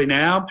really early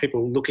now.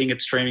 People looking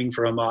at streaming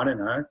from,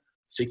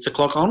 6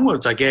 o'clock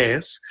onwards, I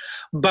guess.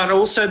 But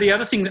also the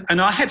other thing, and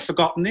I had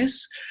forgotten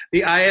this,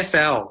 the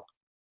AFL.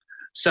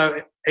 So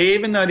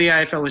even though the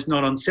AFL is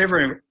not on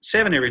 7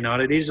 every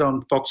night, it is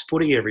on Fox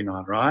Footy every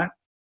night, right?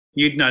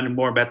 You'd know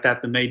more about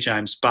that than me,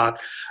 James.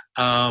 But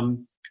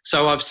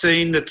so I've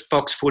seen that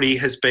Fox Footy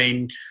has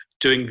been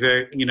doing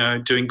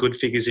doing good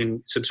figures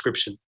in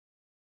subscription.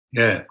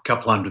 Yeah, a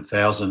couple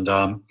 100,000,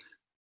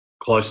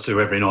 close to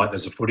every night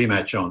there's a footy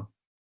match on.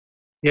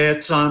 Yeah,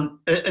 it's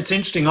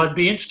interesting. I'd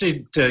be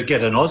interested to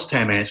get an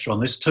OzTam answer on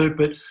this too,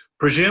 but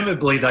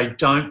presumably they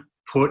don't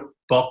put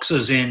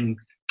boxes in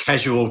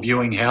casual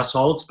viewing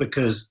households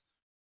because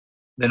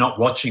they're not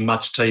watching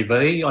much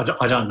TV.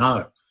 I don't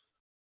know.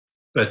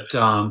 But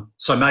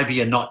so maybe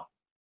you're not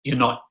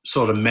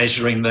sort of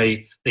measuring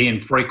the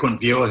infrequent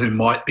viewer who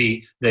might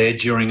be there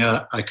during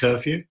a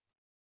curfew?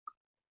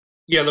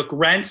 Yeah, look,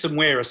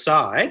 ransomware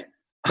aside,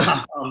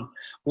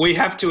 we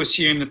have to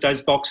assume that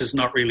those boxes are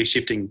not really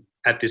shifting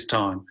at this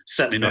time,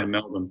 certainly not in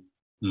Melbourne,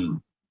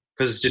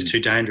 because it's just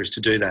too dangerous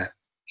to do that.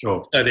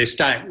 Sure. So they're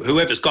staying,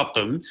 whoever's got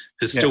them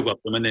has still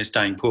got them and they're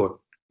staying put.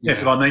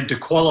 Yeah, but I mean, to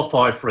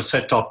qualify for a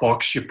set-top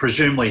box, you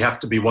presumably have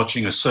to be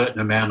watching a certain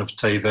amount of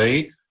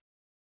TV.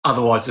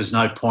 Otherwise, there's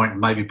no point in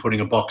maybe putting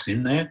a box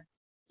in there.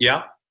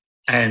 Yeah.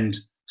 And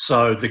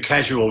so the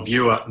casual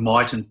viewer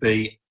mightn't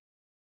be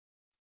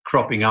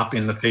cropping up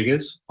in the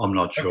figures. I'm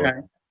not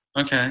sure.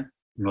 Okay.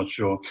 I'm not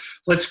sure.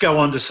 Let's go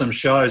on to some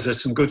shows.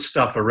 There's some good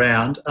stuff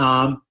around.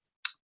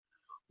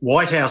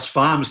 White House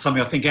Farm is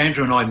something I think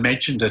Andrew and I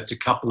mentioned it a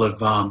couple of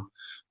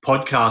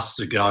podcasts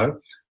ago.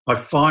 I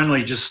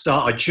finally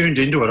I tuned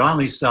into it. I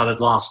only started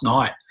last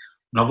night,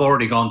 and I've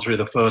already gone through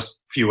the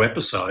first few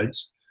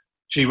episodes.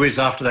 Gee whiz,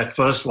 after that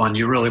first one,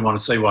 you really want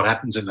to see what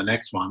happens in the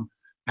next one.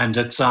 And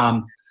it's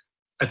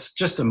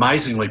just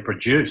amazingly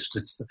produced.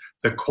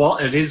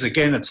 It is,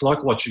 again, it's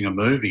like watching a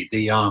movie.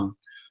 The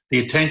the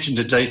attention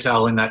to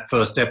detail in that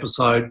first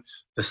episode,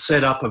 the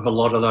setup of a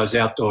lot of those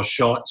outdoor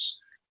shots,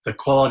 the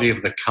quality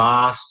of the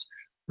cast,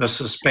 the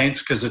suspense,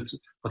 because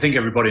I think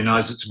everybody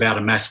knows it's about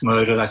a mass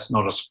murder. That's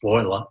not a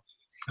spoiler.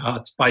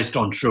 It's based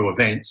on true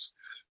events.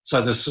 So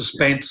the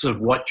suspense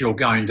of what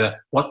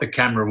the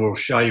camera will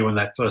show you in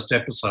that first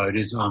episode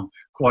is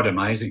quite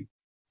amazing.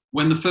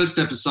 When the first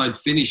episode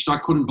finished, I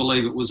couldn't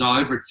believe it was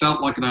over. It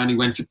felt like it only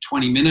went for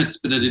 20 minutes,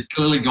 but it had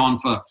clearly gone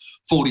for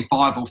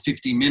 45 or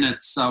 50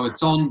 minutes. So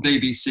it's on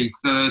BBC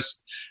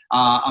First.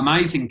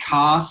 Amazing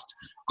cast.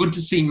 Good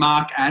to see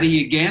Mark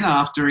Addy again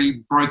after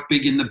he broke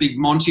big in The Big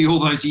Monty all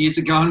those years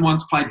ago and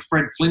once played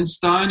Fred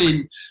Flintstone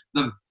in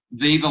the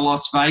Viva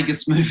Las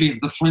Vegas movie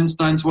of the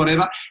Flintstones,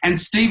 whatever. And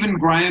Stephen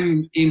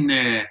Graham in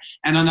there.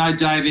 And I know,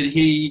 David,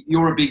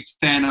 you're a big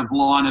fan of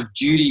Line of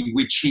Duty,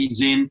 which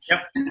he's in.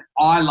 Yep. And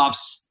I love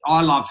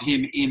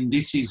him in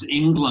This Is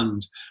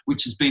England,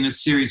 which has been a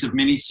series of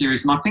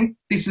miniseries. And I think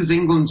This Is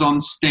England's on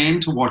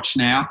Stan to watch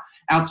now.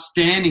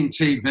 Outstanding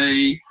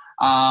TV,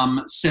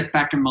 set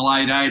back in the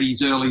late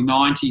 80s, early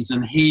 90s.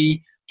 And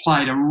he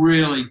played a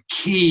really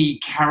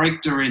key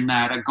character in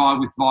that, a guy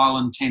with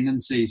violent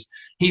tendencies.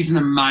 He's an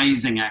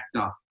amazing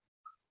actor.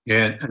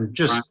 Yeah, and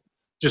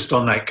just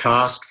on that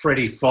cast,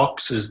 Freddie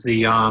Fox is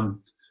the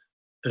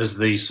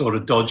sort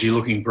of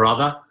dodgy-looking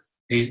brother.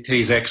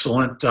 He's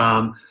excellent.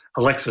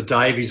 Alexa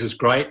Davies is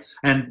great,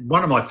 and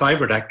one of my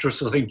favourite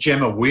actresses, I think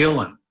Gemma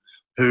Whelan,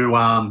 who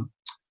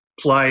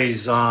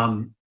plays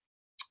the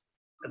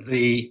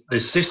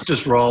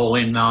sister's role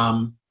in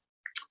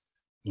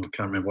I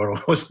can't remember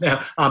what it was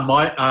now.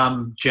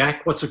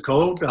 Jack, what's it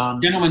called?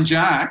 Gentleman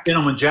Jack.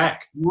 Gentleman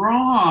Jack.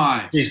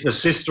 Right. She's the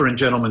sister in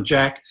Gentleman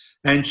Jack,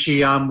 and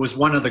she was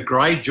one of the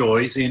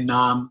Greyjoys in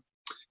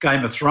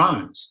Game of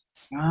Thrones.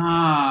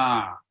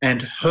 Ah.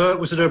 And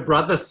was it her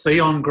brother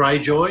Theon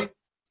Greyjoy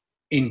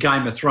in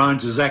Game of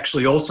Thrones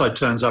actually also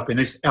turns up in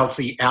this,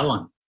 Alfie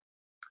Allen.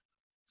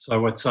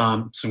 So it's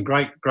some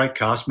great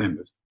cast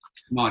members.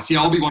 Nice.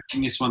 Yeah, I'll be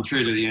watching this one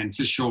through to the end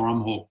for sure.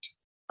 I'm hooked.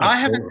 I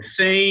haven't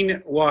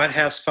seen White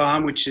House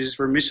Farm, which is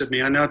remiss of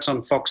me. I know it's on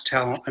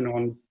Foxtel and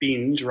on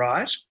Binge,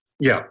 right?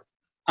 Yeah.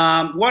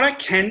 What I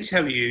can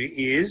tell you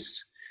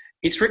is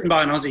it's written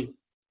by an Aussie.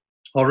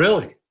 Oh,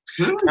 really?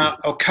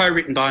 Or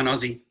co-written by an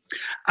Aussie,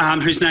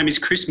 whose name is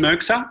Chris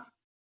Merkser.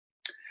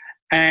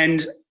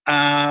 And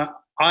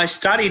I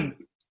studied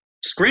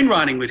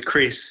screenwriting with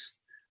Chris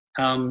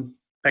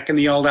back in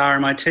the old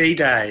RMIT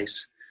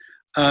days.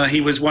 He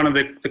was one of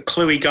the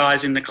cluey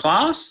guys in the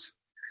class.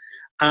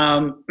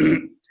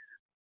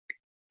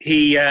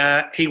 He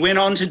went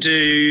on to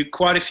do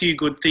quite a few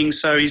good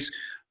things. So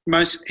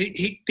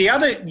the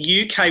other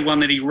UK one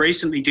that he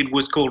recently did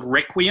was called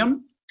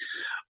Requiem,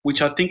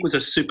 which I think was a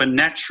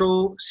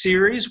supernatural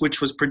series, which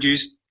was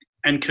produced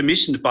and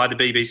commissioned by the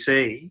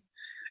BBC,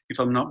 if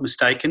I'm not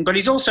mistaken. But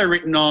he's also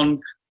written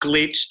on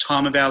Glitch,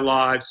 Time of Our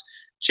Lives,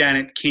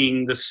 Janet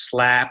King, The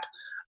Slap.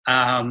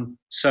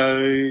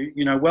 So,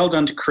 well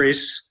done to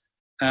Chris.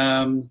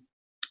 And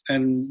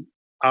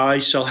I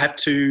shall have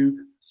to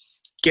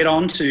get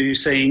on to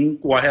seeing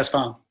White House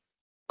Farm.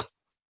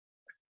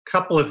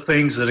 Couple of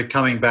things that are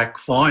coming back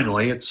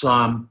finally. It's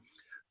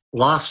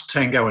Last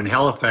Tango in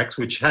Halifax,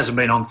 which hasn't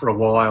been on for a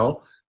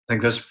while. I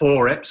think there's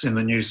 4 eps in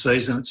the new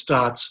season. It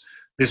starts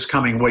this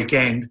coming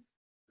weekend.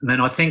 And then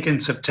I think in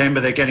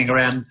September they're getting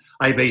around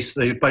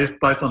ABC,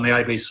 both on the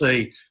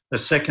ABC, the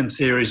second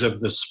series of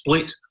The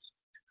Split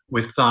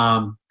with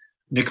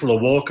Nicola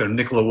Walker.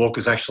 Nicola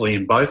Walker's actually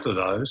in both of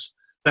those.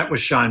 That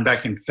was shown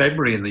back in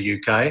February in the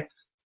UK.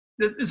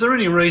 Is there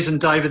any reason,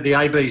 David, the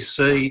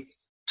ABC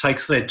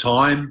takes their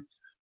time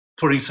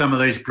putting some of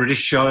these British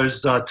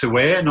shows to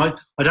air? And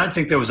I don't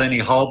think there was any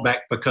holdback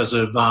because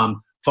of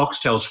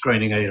Foxtel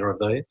screening either of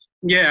these.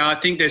 Yeah, I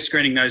think they're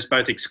screening those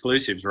both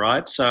exclusives,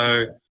 right?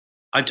 So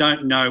I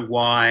don't know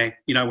why,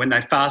 when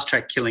they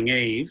fast-track Killing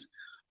Eve,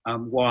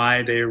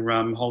 why they're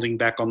holding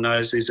back on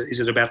those. Is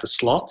it about the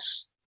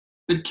slots?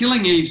 But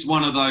Killing Eve's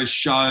one of those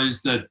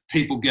shows that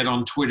people get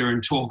on Twitter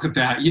and talk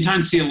about. You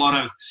don't see a lot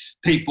of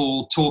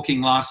people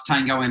talking Last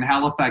Tango in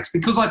Halifax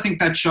because I think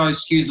that show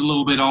skews a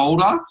little bit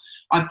older.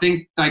 I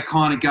think they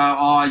kind of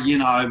go,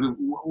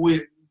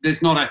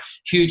 there's not a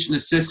huge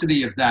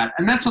necessity of that.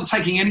 And that's not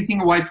taking anything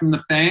away from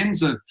the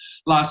fans of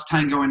Last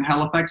Tango in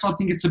Halifax. I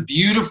think it's a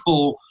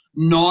beautiful,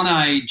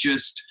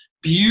 non-ageist,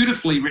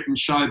 beautifully written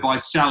show by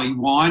Sally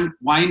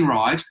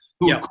Wainwright,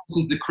 who, of course,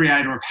 is the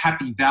creator of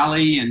Happy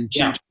Valley and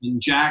Gentleman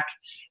Jack.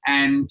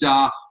 And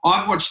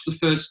I've watched the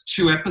first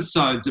 2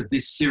 episodes of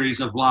this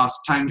series of Last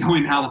Tango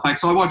in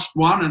Halifax. I watched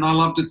one and I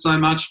loved it so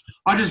much,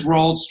 I just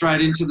rolled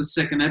straight into the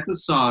second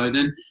episode.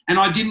 And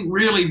I didn't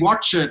really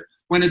watch it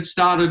when it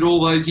started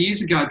all those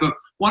years ago. But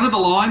one of the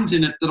lines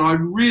in it that I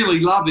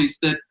really love is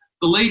that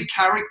the lead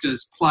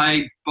character's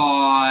played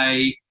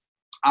by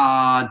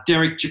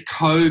Derek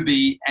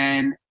Jacobi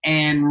and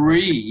Anne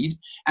Reid,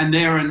 and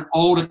they're an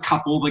older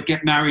couple that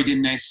get married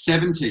in their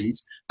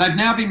 70s. They've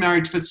now been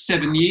married for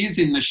 7 years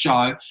in the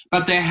show,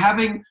 but they're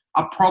having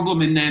a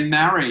problem in their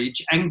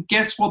marriage. And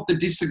guess what the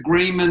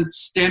disagreement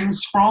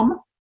stems from?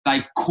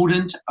 they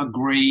couldn't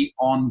agree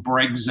on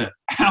Brexit.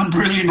 How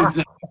brilliant is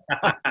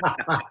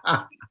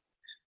that?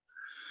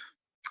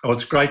 Oh,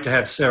 it's great to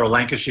have Sarah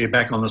Lancashire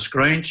back on the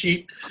screen.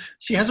 She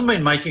hasn't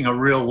been making a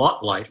real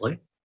lot lately.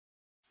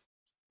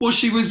 Well,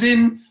 she was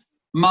in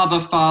Mother,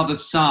 Father,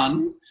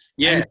 Son.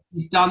 Yeah. And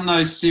she's done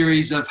those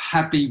series of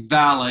Happy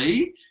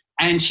Valley,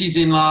 and she's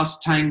in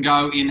Last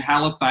Tango in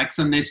Halifax.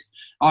 And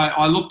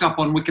I looked up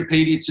on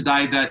Wikipedia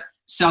today that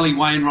Sally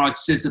Wainwright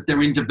says that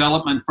they're in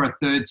development for a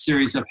third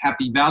series of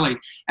Happy Valley.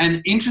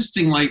 And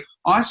interestingly,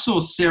 I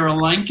saw Sarah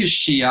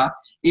Lancashire.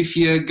 If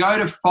you go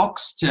to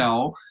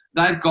Foxtel,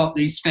 they've got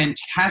these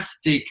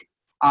fantastic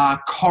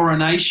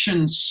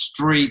Coronation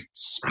Street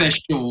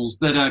specials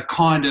that are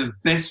kind of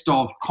best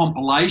of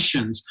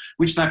compilations,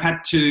 which they've had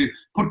to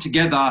put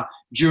together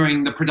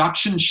during the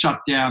production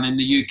shutdown in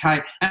the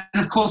UK. And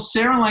of course,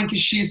 Sarah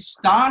Lancashire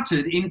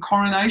started in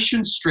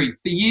Coronation Street.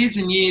 For years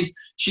and years,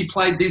 she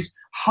played this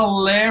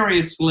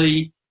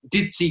hilariously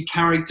ditzy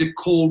character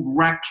called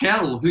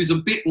Raquel, who's a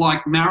bit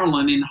like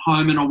Marilyn in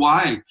Home and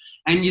Away.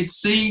 And you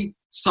see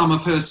some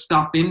of her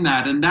stuff in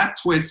that, and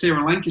that's where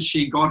Sarah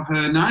Lancashire got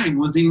her name,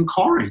 was in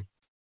Corrie.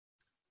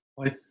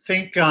 I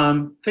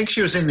think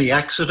she was in The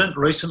Accident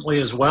recently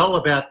as well,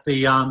 about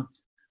the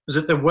was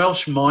it the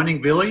Welsh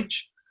mining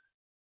village?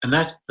 And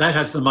that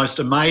has the most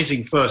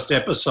amazing first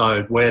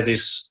episode where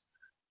this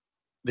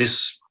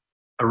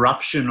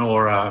eruption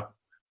or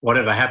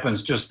whatever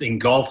happens just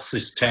engulfs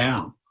this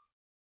town.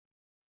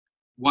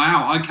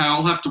 Wow, okay,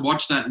 I'll have to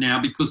watch that now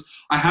because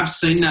I have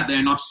seen that there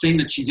and I've seen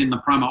that she's in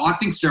the promo. I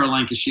think Sarah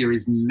Lancashire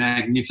is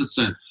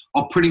magnificent.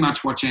 I'll pretty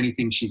much watch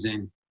anything she's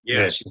in.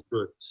 Yeah, she's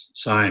good.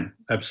 Same,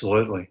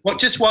 absolutely. Well,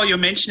 just while you're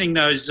mentioning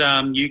those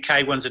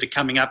UK ones that are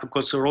coming up, of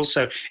course, we're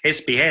also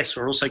SBS.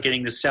 We're also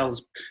getting the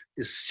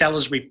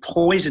Salisbury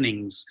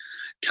poisonings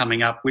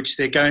coming up, which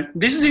they're going.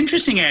 This is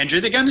interesting,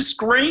 Andrew. They're going to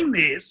screen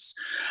this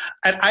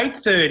at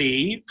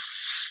 8:30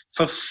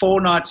 for 4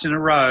 nights in a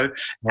row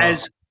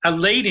as a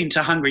lead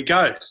into Hungry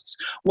Ghosts.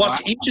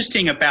 What's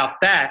interesting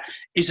about that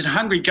is that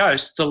Hungry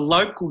Ghosts, the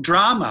local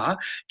drama,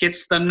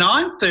 gets the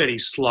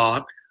 9:30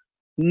 slot,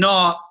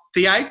 not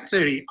the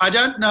 8:30. I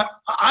don't know.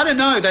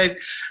 They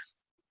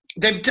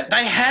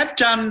have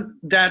done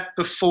that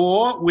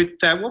before with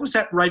that. What was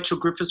that Rachel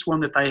Griffiths one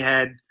that they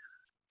had?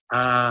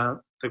 The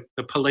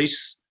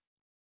police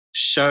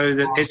show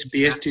that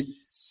SBS did.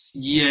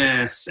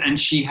 Yes, and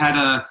she had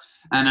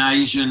an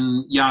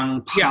Asian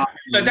young partner.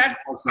 Yeah, so that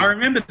I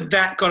remember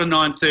that got a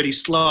 9:30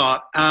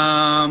 slot.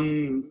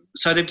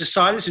 So they've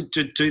decided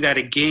to do that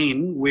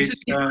again with.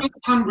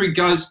 Hungry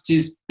Ghosts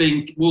is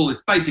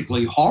it's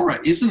basically horror,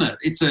 isn't it?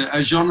 It's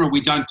a genre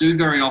we don't do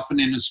very often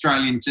in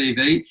Australian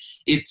TV.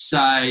 It's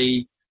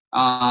a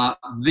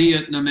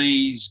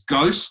Vietnamese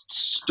ghost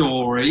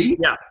story.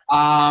 Yeah.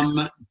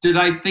 Do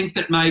they think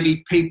that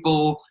maybe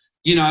people,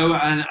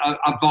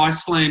 a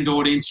Viceland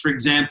audience, for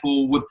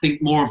example, would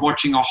think more of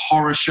watching a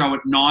horror show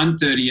at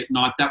 9:30 at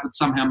night? That would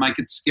somehow make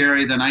it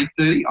scarier than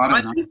 8:30? I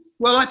don't know.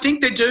 Well, I think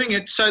they're doing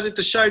it so that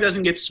the show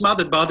doesn't get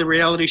smothered by the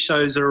reality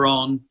shows that are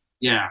on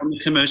the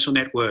commercial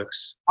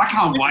networks. I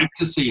can't wait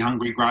to see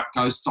Hungry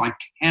Ghosts. I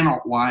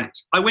cannot wait.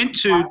 I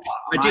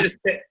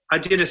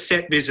did a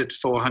set visit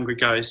for Hungry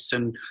Ghosts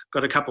and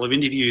got a couple of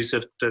interviews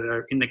that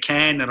are in the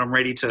can that I'm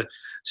ready to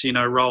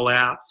roll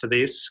out for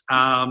this.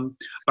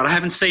 But I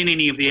haven't seen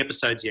any of the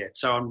episodes yet,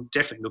 so I'm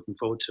definitely looking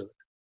forward to it.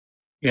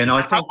 Yeah, and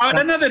I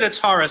don't know that it's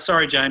horror.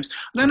 Sorry, James.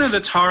 I don't know that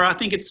it's horror. I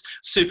think it's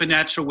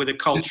supernatural with a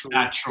cultural.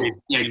 Supernatural.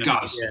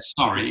 Ghosts. Yeah.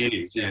 Sorry, it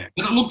is, yeah.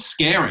 But it looks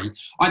scary.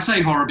 I say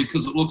horror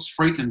because it looks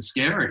freaking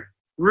scary.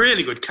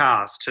 Really good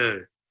cast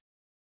too.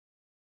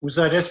 Was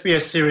that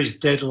SBS series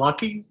Dead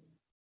Lucky?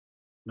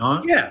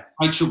 No? Yeah.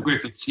 Rachel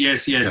Griffiths.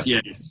 Yes.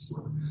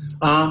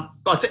 I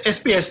think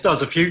SBS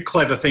does a few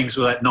clever things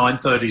with that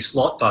 9:30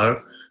 slot,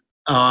 though.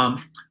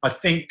 I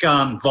think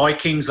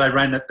Vikings, they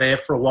ran it there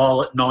for a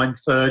while at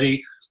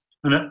 9:30.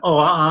 And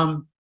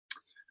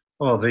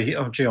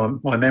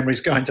my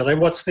memory's going today.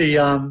 What's the?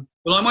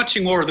 Well, I'm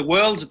watching War of the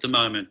Worlds at the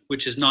moment,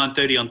 which is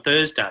 9:30 on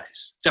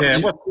Thursdays.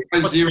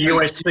 What's the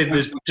US thing?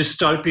 The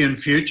dystopian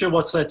future.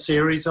 What's that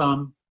series?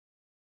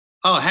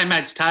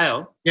 Handmaid's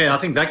Tale. Yeah, I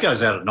think that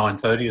goes out at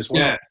 9:30 as well.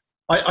 Yeah.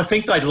 I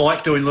think they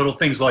like doing little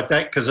things like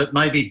that because it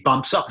maybe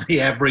bumps up the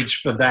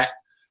average for that,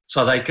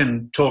 so they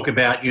can talk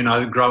about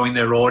growing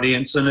their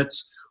audience, and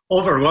it's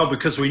all very well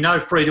because we know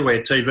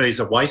free-to-air TV is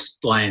a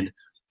wasteland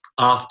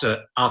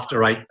after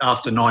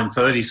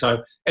 9:30,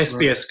 so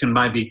SBS can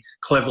maybe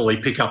cleverly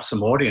pick up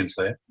some audience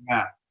there.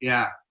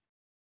 Yeah.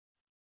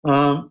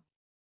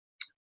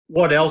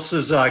 What else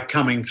is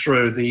coming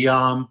through?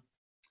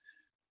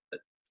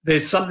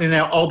 There's something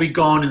now. I'll Be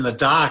Gone in the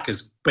Dark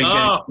has been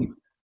getting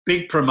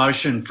big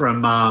promotion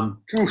from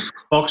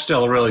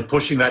Foxtel. Are really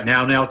pushing that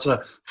now. Now it's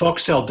a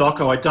Foxtel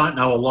doco. I don't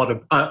know a lot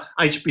of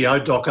HBO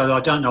doco. I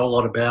don't know a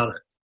lot about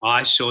it.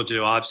 I sure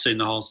do. I've seen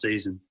the whole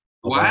season.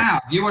 Wow,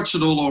 you watched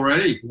it all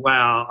already?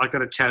 Wow, I got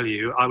to tell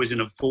you, I was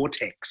in a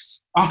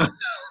vortex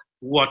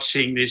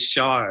watching this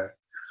show.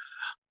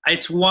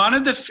 It's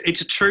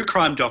a true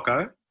crime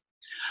doco.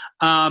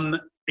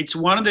 it's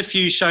one of the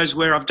few shows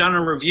where I've done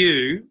a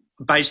review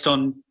based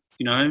on,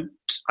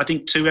 I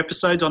think 2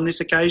 episodes on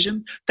this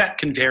occasion. That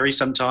can vary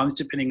sometimes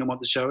depending on what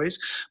the show is.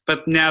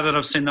 But now that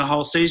I've seen the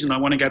whole season, I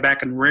want to go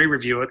back and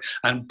re-review it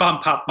and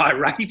bump up my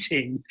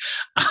rating.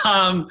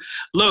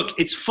 Look,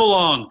 it's full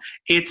on.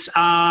 It's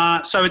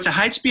so it's a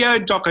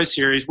HBO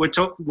doco-series.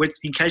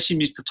 In case you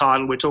missed the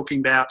title, we're talking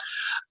about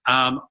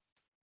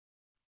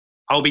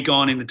I'll Be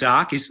Gone in the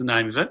Dark is the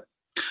name of it.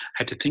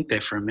 Had to think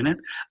there for a minute.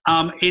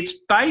 It's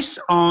based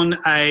on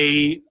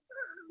the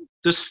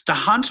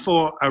hunt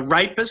for a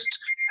rapist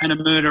and a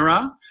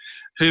murderer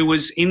who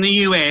was in the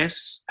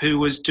US, who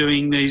was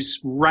doing these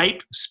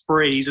rape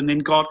sprees and then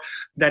got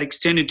that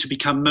extended to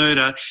become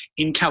murder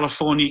in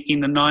California in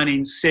the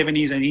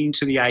 1970s and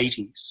into the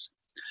 80s.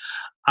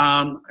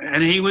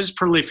 And he was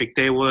prolific.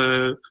 There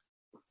were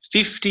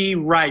 50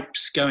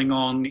 rapes going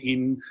on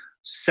in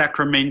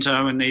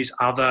Sacramento and these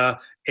other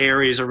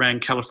areas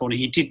around California.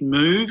 He did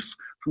move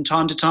from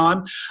time to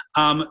time,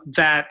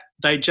 that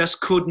they just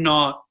could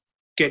not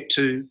get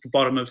to the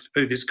bottom of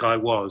who this guy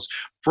was.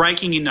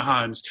 Breaking into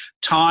homes,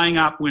 tying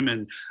up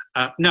women,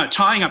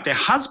 tying up their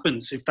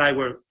husbands if they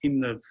were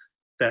in the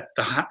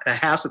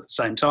house at the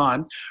same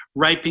time,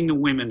 raping the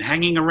women,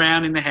 hanging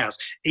around in the house,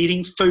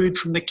 eating food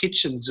from the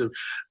kitchens,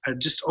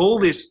 just all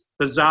this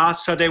bizarre.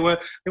 So there were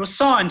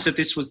signs that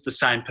this was the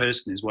same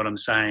person, is what I'm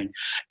saying.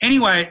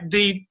 Anyway,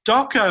 the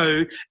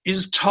doco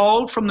is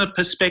told from the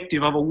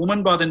perspective of a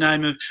woman by the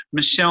name of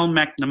Michelle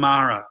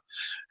McNamara,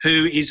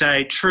 who is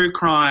a true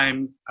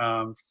crime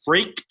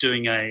freak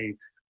doing a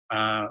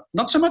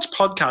not so much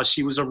podcast.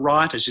 She was a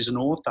writer. She's an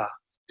author.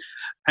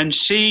 And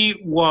she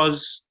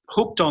was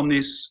hooked on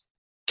this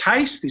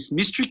case, this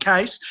mystery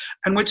case,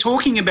 and we're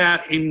talking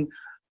about in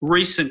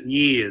recent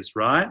years,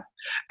 right?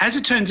 As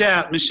it turns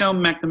out, Michelle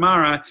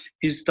McNamara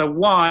is the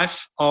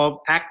wife of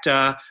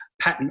actor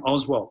Patton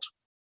Oswalt.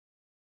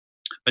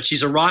 But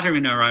she's a writer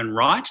in her own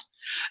right.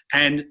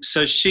 And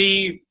so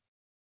she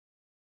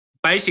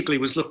basically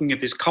was looking at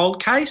this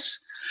cold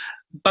case.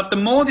 But the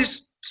more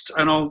this,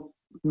 and I'll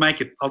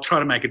try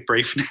to make it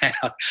brief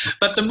now,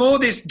 but the more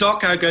this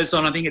doco goes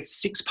on, I think it's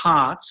 6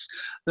 parts,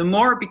 the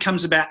more it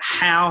becomes about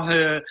how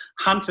her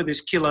hunt for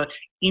this killer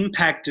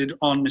impacted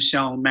on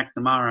Michelle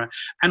McNamara.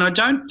 And I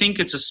don't think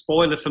it's a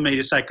spoiler for me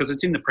to say, because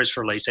it's in the press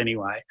release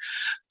anyway,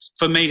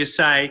 for me to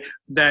say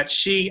that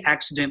she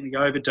accidentally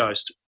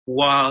overdosed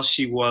while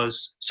she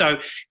was, so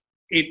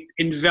it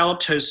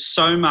enveloped her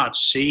so much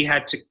she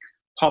had to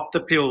pop the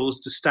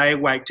pills to stay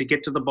awake to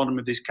get to the bottom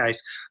of this case.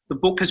 The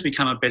book has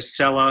become a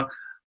bestseller.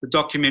 The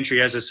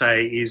documentary, as I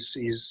say,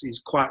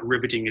 is quite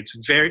riveting. It's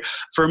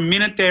for a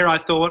minute there, I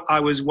thought I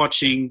was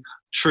watching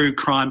true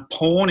crime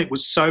porn. It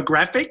was so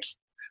graphic.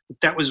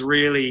 That was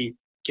really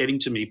getting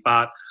to me,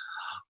 but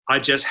I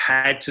just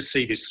had to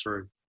see this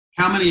through.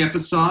 How many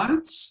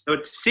episodes? So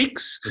it's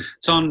 6.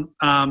 It's on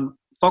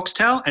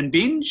Foxtel and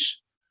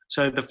Binge.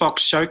 So the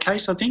Fox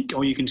Showcase, I think,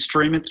 or you can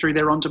stream it through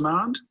there on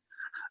demand.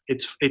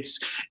 It's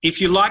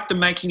if you like the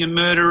Making of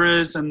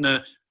Murderers and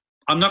I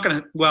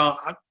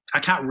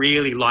can't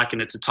really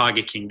liken it to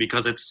Tiger King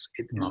because it's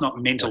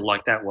not mental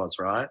like that was,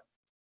 right?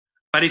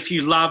 But if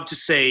you love to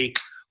see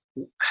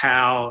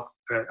how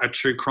a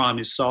true crime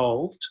is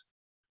solved,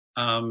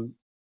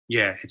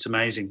 it's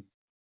amazing.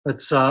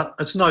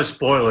 It's no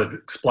spoiler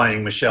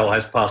explaining Michelle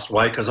has passed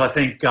away, because I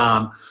think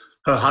her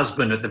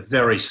husband at the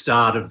very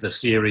start of the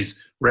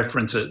series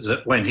references it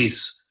when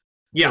he's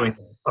doing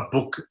a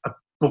book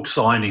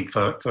signing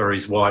for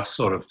his wife's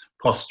sort of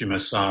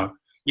posthumous.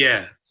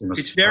 Yeah,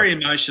 it's very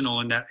emotional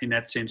in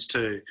that sense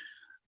too.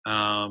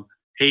 I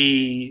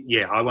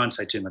won't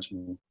say too much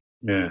more.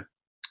 Yeah.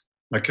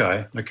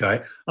 Okay.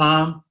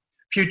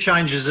 Few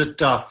changes at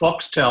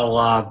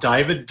Foxtel,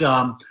 David.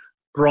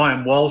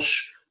 Brian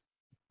Walsh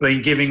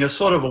been giving a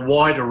sort of a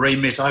wider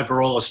remit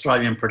over all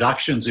Australian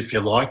productions, if you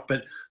like,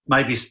 but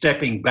maybe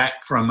stepping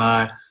back from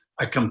a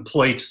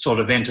complete sort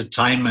of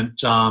entertainment,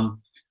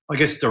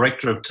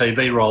 director of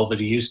TV role that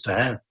he used to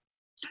have.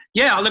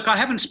 Yeah, look, I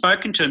haven't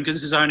spoken to him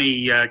because this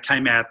only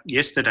came out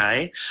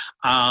yesterday,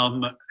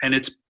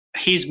 and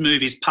his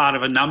move is part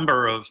of a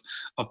number of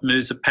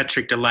moves that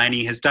Patrick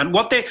Delaney has done.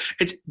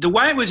 The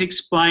way it was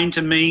explained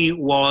to me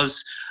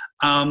was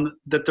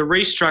that the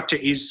restructure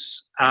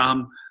is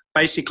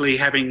basically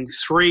having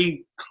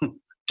 3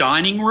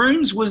 dining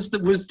rooms was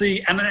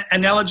the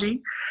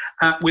analogy,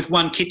 with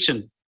 1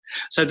 kitchen.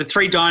 So the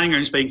 3 dining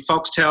rooms being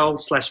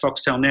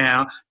Foxtel/Foxtel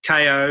Now,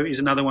 KO is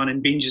another one,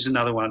 and Binge is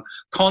another one.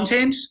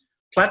 Content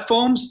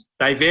platforms,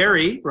 they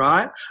vary,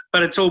 right?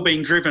 But it's all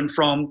being driven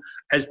from,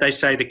 as they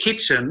say, the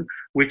kitchen,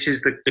 which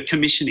is the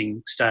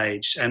commissioning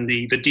stage and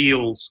the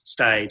deals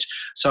stage.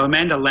 So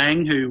Amanda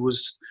Lang, who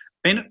was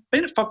been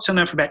at Foxtel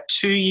now for about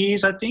 2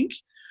 years, I think,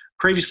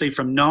 previously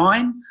from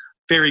 9,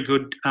 very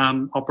good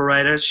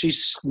operator.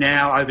 She's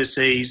now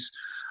oversees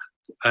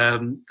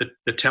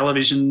the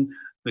television,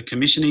 the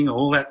commissioning,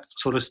 all that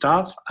sort of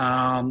stuff.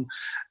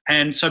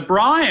 And so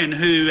Brian,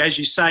 who, as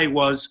you say,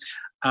 was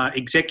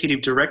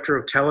executive director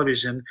of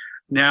television,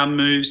 now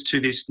moves to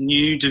this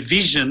new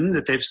division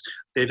that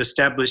they've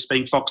established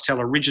being Foxtel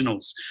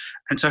Originals.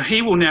 And so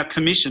he will now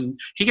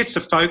he gets to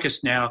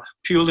focus now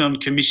purely on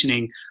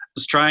commissioning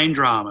Australian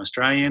drama,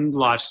 Australian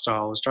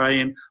lifestyle,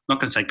 I'm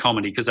not going to say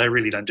comedy because they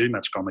really don't do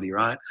much comedy,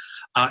 right?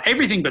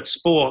 Everything but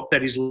sport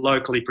that is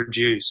locally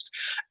produced.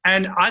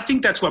 And I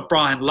think that's what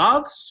Brian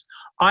loves.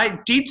 I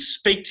did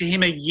speak to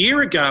him a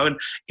year ago, and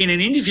in an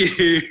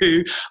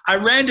interview, I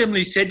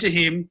randomly said to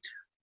him,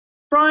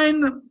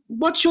 Brian,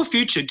 what's your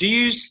future?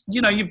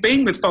 You've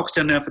been with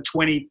Foxtel now for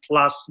 20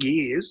 plus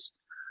years,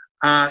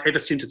 ever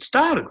since it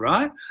started,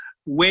 right?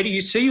 Where do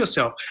you see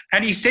yourself?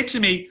 And he said to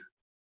me,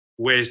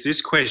 where's this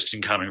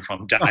question coming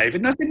from, Dave?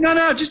 And I said,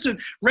 no, just a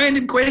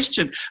random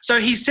question. So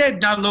he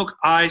said, no, look,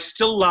 I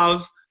still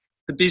love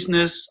the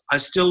business. I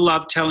still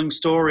love telling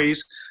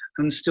stories,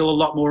 and still a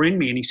lot more in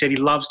me. And he said he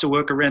loves to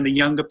work around the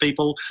younger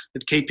people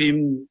that keep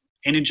him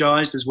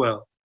energised as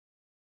well.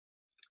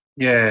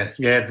 Yeah,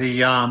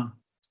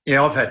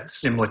 I've had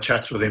similar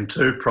chats with him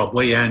too,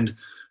 probably. And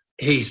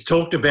he's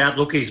talked about,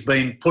 he's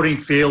been putting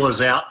feelers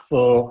out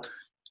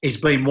he's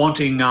been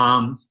wanting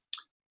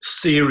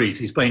series.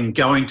 He's been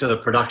going to the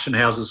production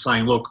houses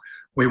saying, look,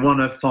 we want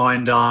to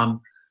find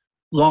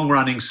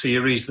long-running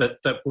series that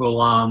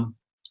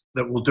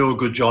will do a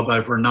good job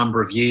over a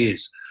number of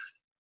years.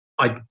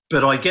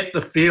 But I get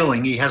the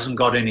feeling he hasn't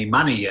got any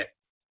money yet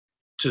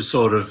to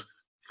sort of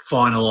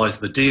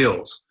finalise the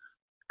deals.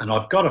 And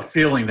I've got a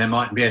feeling there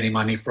mightn't be any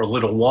money for a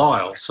little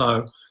while.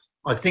 So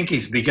I think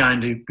he's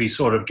going to be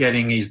sort of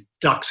getting his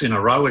ducks in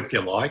a row, if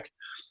you like,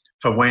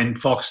 for when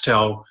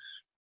Foxtel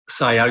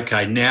say,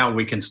 okay, now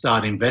we can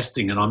start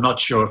investing. And I'm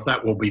not sure if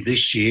that will be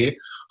this year.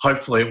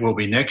 Hopefully it will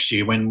be next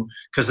year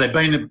because they've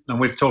been, and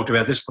we've talked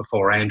about this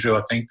before, Andrew,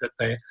 I think that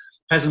there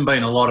hasn't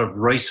been a lot of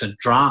recent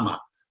drama.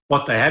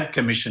 What they have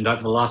commissioned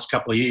over the last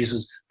couple of years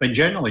has been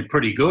generally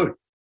pretty good,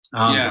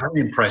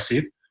 very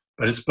impressive,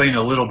 but it's been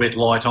a little bit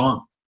light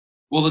on.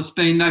 Well, they've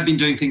been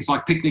doing things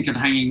like Picnic at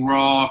Hanging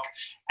Rock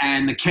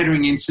and The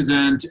Kettering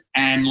Incident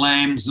and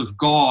Lambs of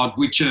God,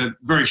 which are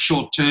very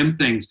short-term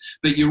things.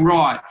 But you're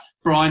right,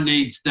 Brian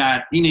needs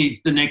that. He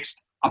needs the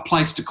next A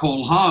Place to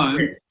Call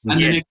Home,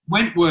 and then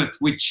Wentworth,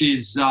 which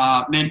is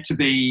meant to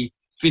be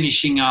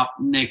finishing up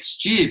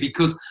next year,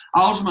 because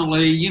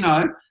ultimately,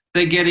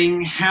 they're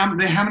getting how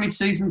many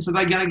seasons are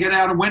they going to get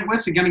out of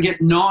Wentworth? They're going to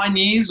get 9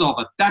 years of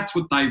it. That's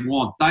what they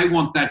want. They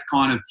want that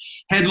kind of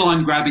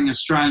headline-grabbing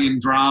Australian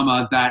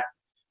drama that,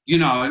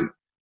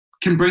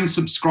 can bring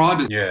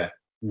subscribers. Yeah.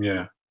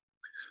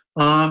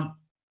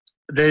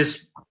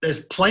 There's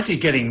plenty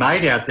getting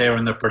made out there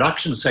in the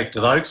production sector,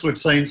 though, because we've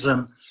seen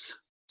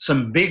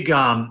some big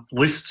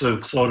lists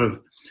of sort of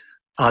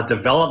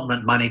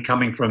development money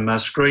coming from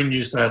Screen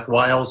New South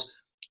Wales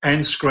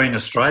and Screen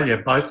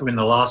Australia, both in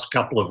the last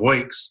couple of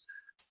weeks.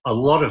 A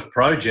lot of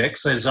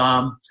projects. There's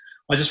I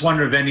just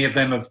wonder if any of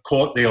them have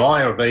caught the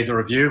eye of either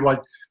of you.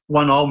 Like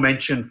one I'll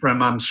mention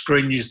from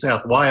Screen New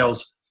South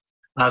Wales,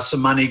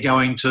 some money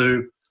going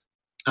to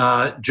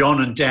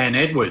John and Dan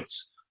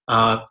Edwards,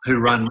 who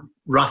run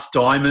Rough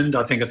Diamond.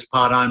 I think it's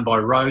part owned by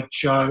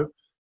Roadshow.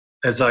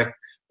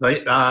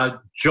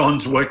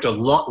 John's worked a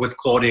lot with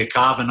Claudia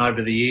Carvin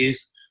over the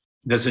years.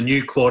 There's a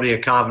new Claudia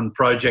Carvin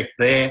project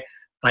there.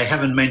 They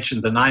haven't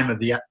mentioned the name of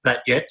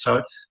that yet, so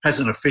it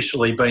hasn't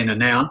officially been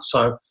announced.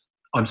 So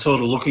I'm sort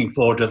of looking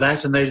forward to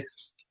that. And they're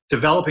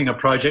developing a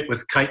project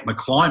with Kate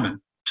McClyman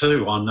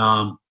too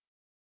on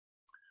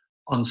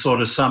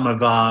sort of some of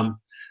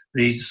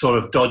the sort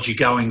of dodgy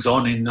goings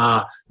on in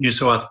New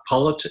South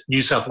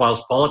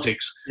Wales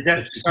politics.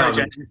 Is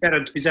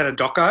that a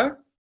doco?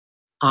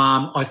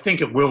 I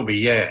think it will be,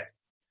 yeah.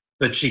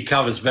 That she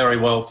covers very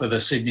well for the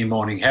Sydney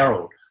Morning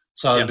Herald.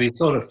 So it'll be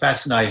sort of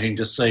fascinating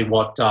to see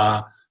what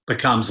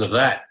becomes of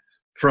that.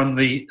 From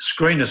the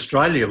Screen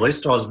Australia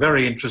list, I was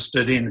very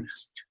interested in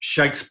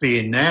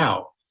Shakespeare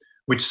Now,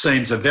 which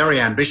seems a very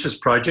ambitious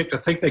project. I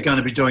think they're going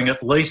to be doing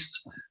at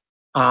least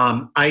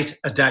 8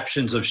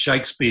 adaptations of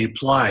Shakespeare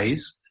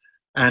plays,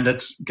 and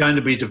it's going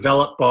to be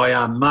developed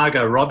by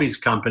Margot Robbie's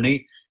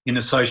company in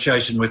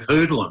association with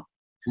Hoodlum.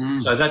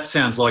 So that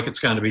sounds like it's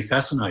going to be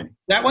fascinating.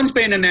 That one's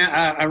been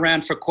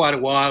around for quite a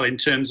while in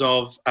terms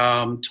of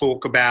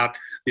talk about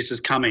this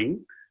is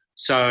coming.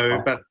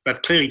 So,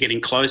 but clearly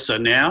getting closer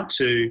now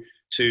to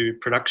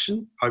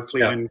production,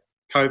 hopefully when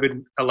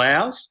COVID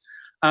allows.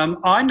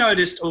 I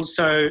noticed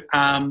also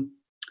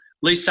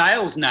Lee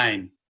Sales'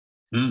 name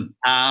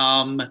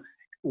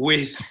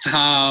with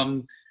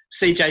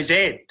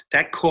CJZ.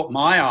 That caught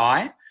my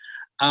eye.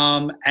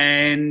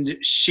 And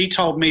she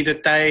told me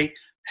that they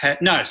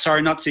had, not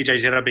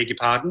CJZ, I beg your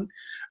pardon,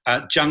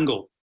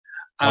 Jungle.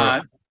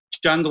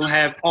 Jungle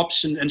have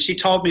optioned, and she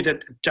told me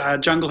that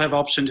Jungle have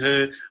optioned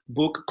her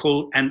book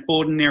called An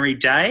Ordinary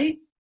Day,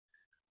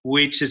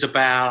 which is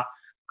about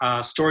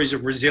stories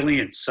of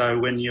resilience. So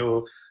when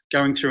you're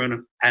going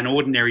through an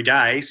ordinary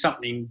day,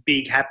 something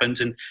big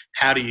happens, and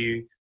how do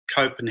you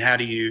cope and how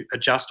do you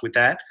adjust with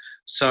that?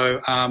 So,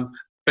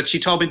 but she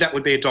told me that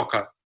would be a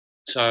doco.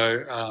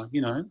 So,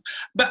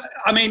 but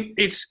I mean,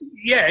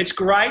 it's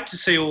great to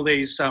see all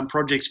these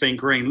projects being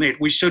greenlit.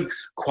 We should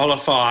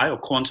qualify or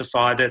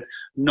quantify that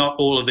not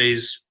all of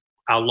these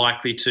are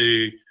likely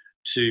to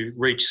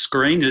reach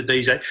screen.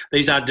 These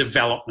are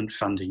development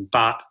funding,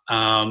 but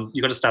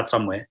you've got to start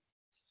somewhere.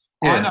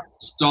 Yeah. I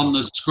noticed on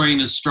the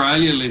Screen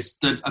Australia list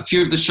that a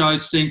few of the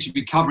shows seem to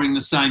be covering the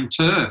same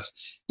turf.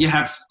 You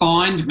have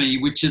Find Me,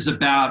 which is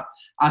about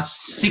a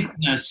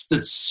sickness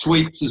that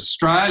sweeps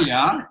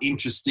Australia,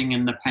 interesting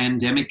in the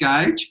pandemic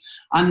age.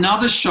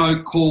 Another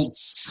show called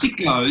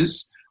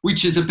Sickos,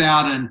 which is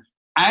about an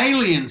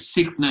alien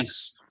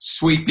sickness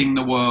sweeping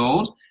the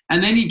world.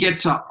 And then you get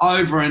to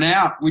Over and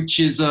Out, which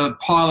is a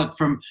pilot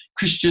from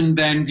Christian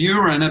Van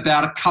Vuren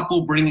about a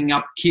couple bringing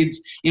up kids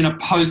in a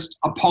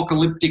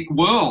post-apocalyptic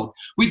world,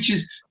 which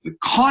is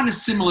kind of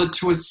similar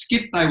to a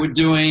skit they were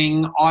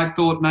doing, I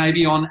thought,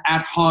 maybe on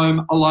At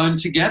Home Alone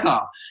Together,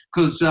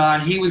 because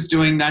he was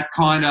doing that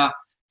kind of,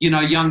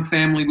 young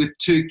family with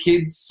two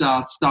kids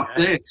stuff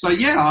there. So,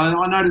 yeah,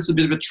 I noticed a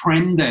bit of a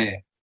trend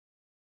there.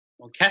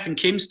 Well, Kath and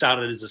Kim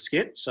started as a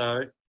skit,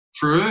 so...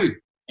 True.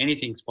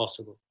 Anything's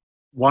possible.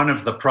 One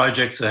of the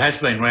projects that has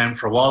been around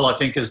for a while, I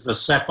think, is the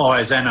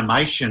Sapphires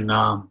animation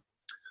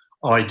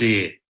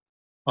idea.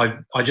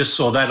 I just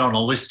saw that on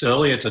a list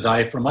earlier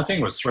today from, I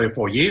think it was 3 or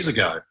 4 years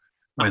ago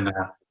when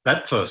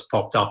that first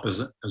popped up as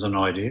an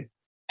idea.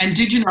 And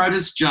did you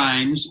notice,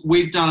 James,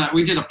 we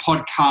did a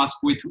podcast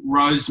with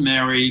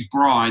Rosemary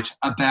Bright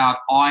about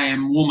I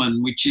Am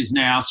Woman, which is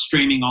now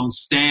streaming on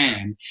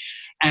Stan.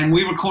 And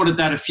we recorded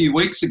that a few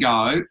weeks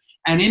ago.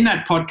 And in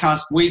that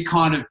podcast, we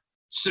kind of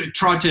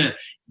tried to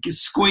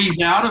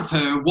squeeze out of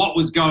her what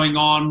was going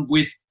on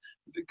with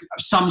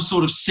some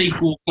sort of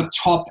sequel for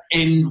Top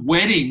End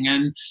Wedding.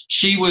 And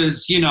she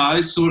was,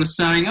 sort of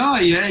saying, oh,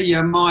 yeah,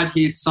 you might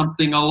hear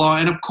something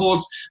along. And, of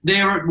course,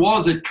 there it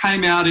was. It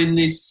came out in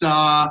this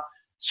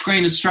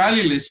Screen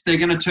Australia list. They're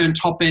going to turn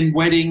Top End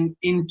Wedding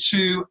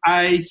into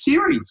a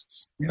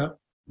series.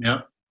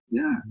 Yeah,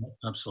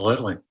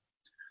 absolutely.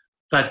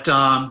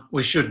 That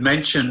we should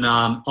mention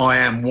I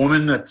Am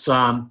Woman. It's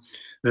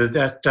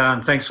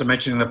thanks for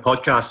mentioning the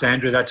podcast,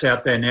 Andrew. That's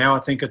out there now. I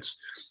think it's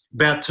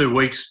about 2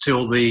 weeks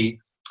till the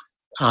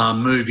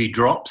movie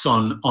drops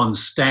on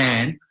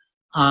Stan.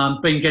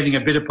 Been getting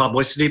a bit of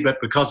publicity, but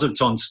because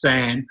it's on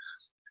Stan,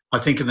 I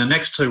think in the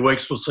next 2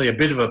 weeks we'll see a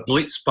bit of a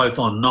blitz both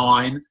on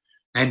Nine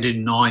and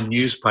in Nine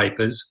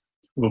newspapers.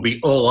 We'll be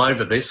all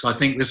over this. I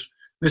think this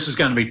is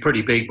going to be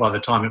pretty big by the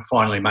time it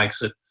finally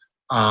makes it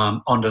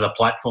onto the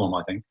platform,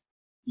 I think.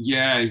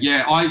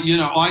 Yeah.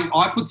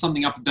 I put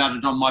something up about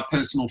it on my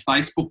personal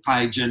Facebook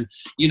page, and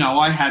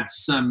I had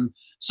some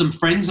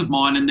friends of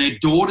mine and their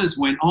daughters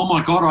went, "Oh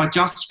my God, I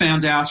just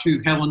found out who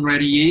Helen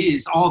Reddy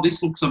is. Oh,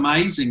 this looks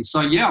amazing."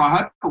 So yeah, I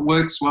hope it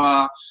works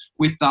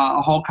with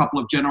a whole couple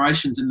of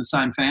generations in the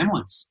same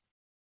families.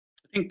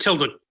 I think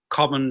Tilda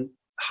Cobham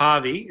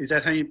Harvey, is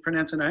that how you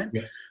pronounce her name?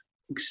 Yeah.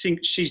 I think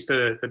she's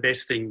the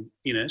best thing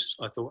in it,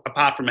 I thought,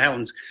 apart from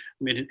Helen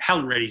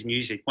Reddy's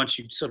music. Once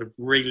you sort of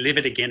relive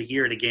it again,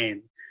 hear it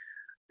again,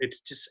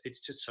 it's just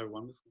so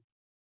wonderful.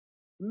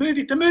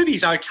 The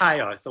movie's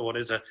okay, I thought,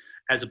 as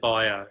a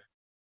bio.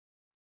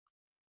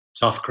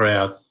 Tough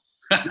crowd.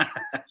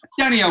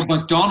 Danielle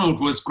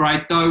McDonald was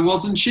great though,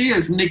 wasn't she?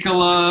 As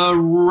Nicola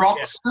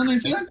Roxon,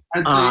 is it?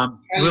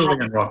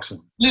 Lillian Roxon.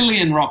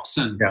 Lillian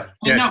Roxon.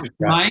 Yeah. That was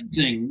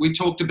amazing. We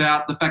talked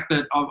about the fact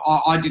that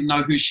I didn't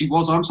know who she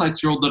was. I'm so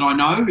thrilled that I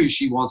know who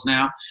she was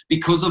now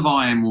because of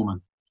I Am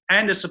Woman.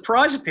 And a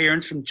surprise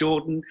appearance from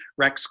Jordan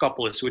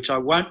Raxkopoulos, which I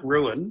won't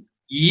ruin.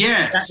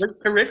 Yes. That was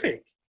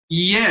terrific.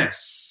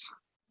 Yes.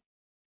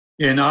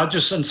 Yeah, no,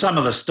 just and some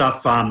of the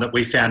stuff that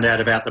we found out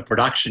about the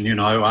production,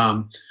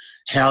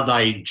 how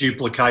they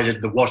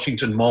duplicated the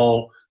Washington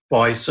Mall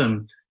by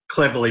some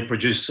cleverly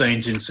produced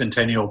scenes in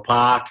Centennial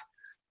Park,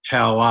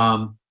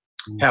 how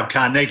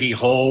Carnegie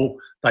Hall,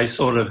 they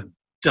sort of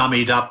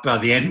dummied up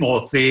the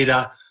Enmore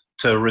Theatre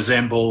to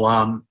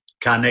resemble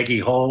Carnegie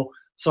Hall.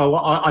 So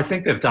I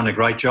think they've done a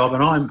great job,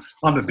 and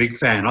I'm a big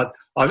fan.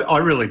 I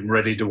really am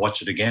ready to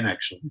watch it again,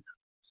 actually.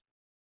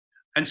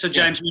 And so,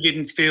 James, you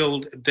didn't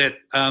feel that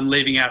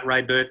leaving out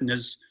Ray Burton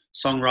as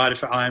songwriter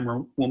for I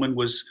Am Woman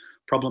was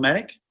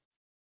problematic?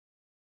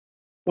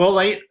 Well,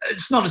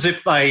 it's not as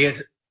if they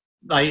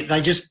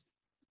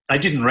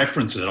didn't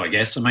reference it, I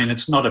guess. I mean,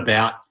 it's not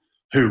about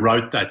who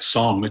wrote that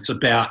song. It's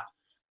about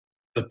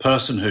the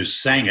person who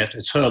sang it.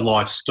 It's her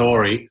life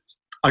story.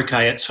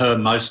 Okay, it's her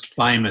most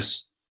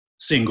famous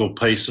single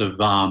piece of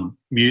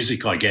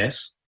music, I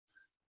guess.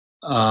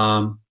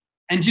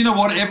 And you know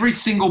what? Every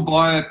single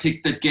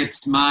biopic that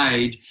gets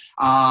made,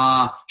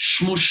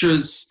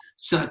 schmushes,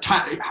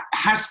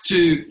 has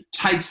to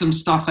take some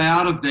stuff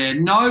out of there.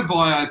 No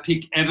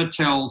biopic ever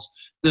tells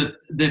the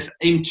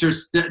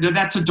interest.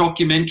 That's a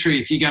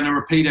documentary if you're going to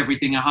repeat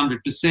everything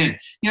 100%.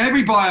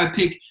 Every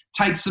biopic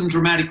takes some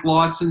dramatic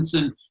license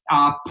and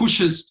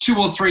pushes 2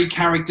 or 3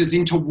 characters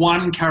into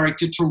one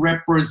character to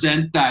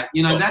represent that.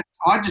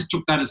 I just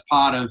took that as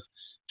part of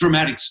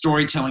dramatic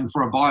storytelling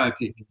for a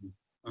biopic.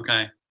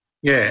 Okay.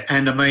 Yeah,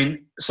 and I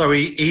mean, so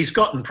he's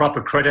gotten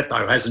proper credit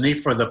though, hasn't he,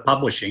 for the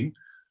publishing?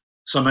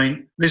 So, I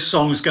mean, this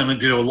song's going to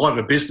do a lot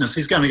of business.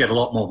 He's going to get a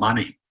lot more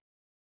money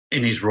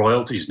in his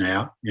royalties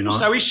now, you know.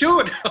 So he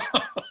should.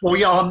 Well,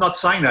 yeah, I'm not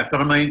saying that,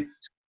 but I mean,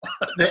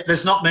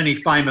 there's not many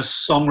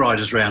famous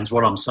songwriters around is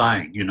what I'm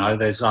saying, you know.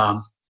 There's,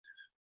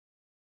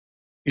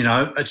 you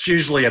know, it's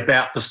usually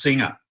about the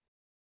singer.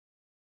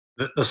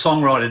 The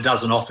songwriter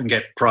doesn't often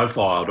get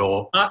profiled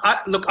or...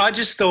 Look, I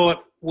just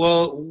thought,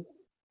 well,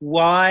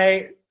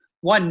 why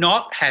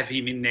not have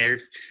him in there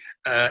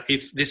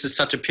if this is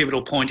such a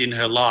pivotal point in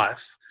her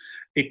life?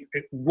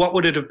 What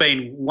would it have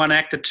been? One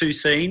act or two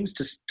scenes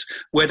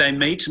where they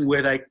meet and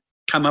where they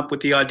come up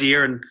with the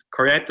idea and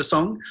create the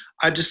song?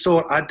 I just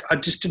thought, I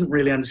just didn't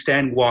really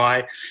understand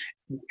why,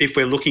 if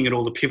we're looking at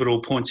all the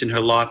pivotal points in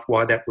her life,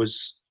 why that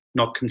was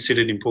not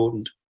considered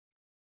important.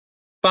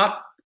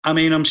 But, I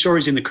mean, I'm sure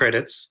he's in the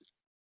credits.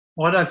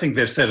 Well, I don't think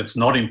they've said it's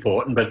not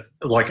important, but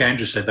like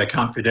Andrew said, they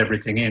can't fit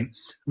everything in.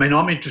 I mean,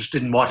 I'm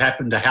interested in what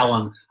happened to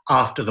Helen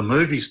after the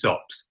movie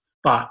stops,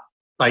 but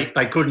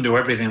they couldn't do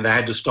everything. They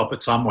had to stop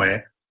it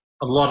somewhere.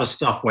 A lot of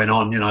stuff went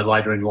on, you know,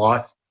 later in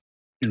life.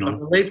 You know. I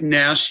believe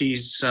now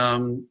she's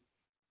in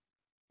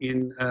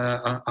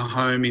a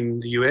home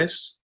in the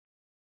US.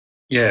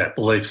 Yeah, I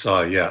believe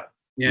so, yeah.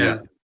 Yeah.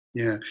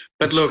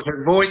 But look,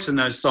 her voice in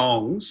those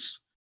songs...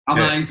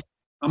 Amazing.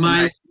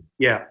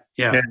 Yeah.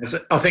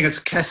 I think it's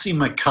Cassie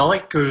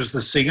McCulloch who's the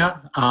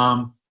singer,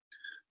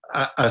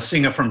 a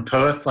singer from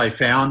Perth they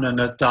found,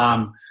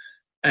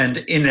 and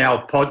in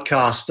our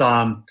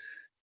podcast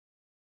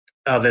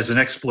there's an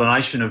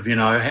explanation of, you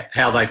know,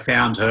 how they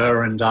found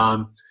her and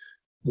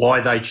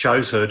why they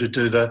chose her to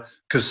do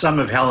because some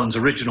of Helen's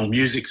original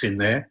music's in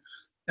there,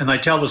 and they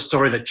tell the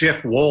story that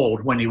Jeff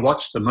Wald, when he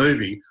watched the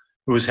movie,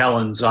 who was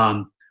Helen's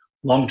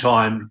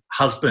longtime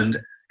husband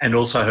and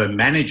also her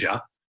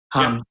manager,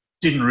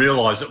 didn't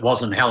realise it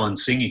wasn't Helen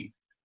singing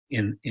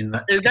in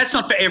that. That's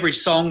not for every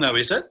song, though,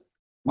 is it?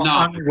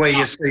 No. Only where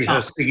you see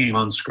her singing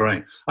on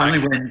screen. Only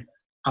when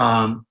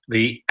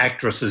the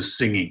actress is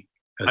singing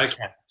as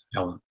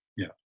Helen.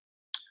 Yeah.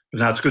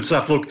 But no, it's good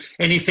stuff. Look,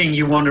 anything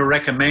you want to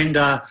recommend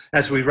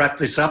as we wrap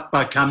this up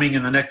coming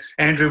in the next...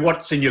 Andrew,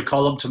 what's in your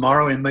column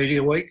tomorrow in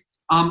Media Week?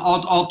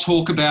 I'll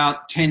talk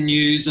about 10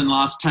 News and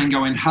Last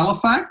Tango in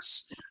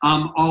Halifax.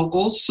 I'll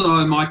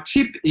also, my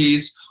tip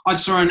is, I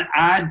saw an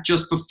ad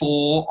just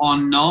before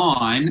on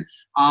 9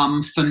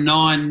 for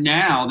 9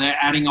 Now. They're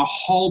adding a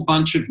whole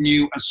bunch of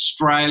new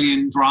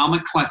Australian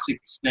drama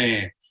classics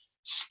there.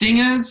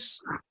 Stingers,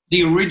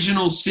 the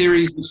original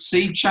series of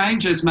Sea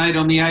Change as made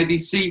on the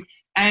ABC,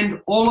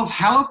 and all of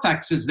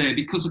Halifax is there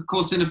because, of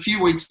course, in a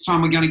few weeks'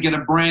 time, we're going to get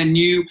a brand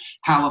new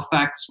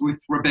Halifax with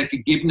Rebecca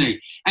Gibney.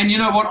 And you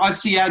know what? I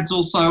see ads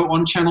also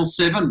on Channel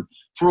 7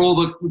 for all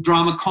the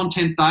drama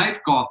content they've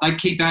got. They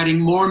keep adding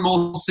more and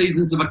more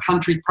seasons of A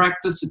Country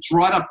Practice. It's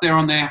right up there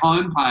on their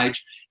homepage.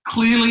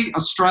 Clearly,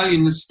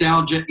 Australian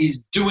nostalgia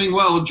is doing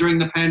well during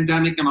the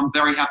pandemic, and I'm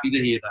very happy to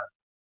hear that.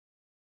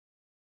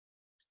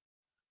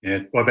 Yeah.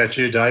 What about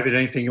you, David?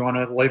 Anything you want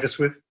to leave us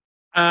with?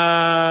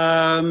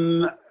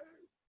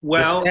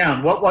 Well, the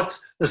sound.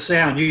 What's the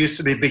sound? You used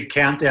to be a big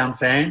Countdown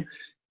fan.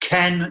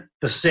 Can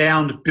the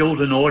sound build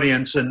an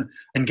audience and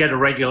get a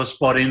regular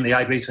spot in the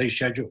ABC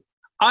schedule?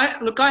 I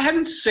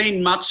haven't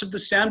seen much of the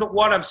sound, but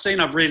what I've seen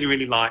I've really,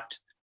 really liked.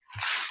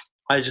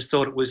 I just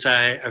thought it was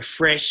a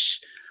fresh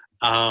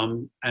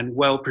and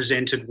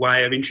well-presented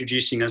way of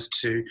introducing us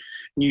to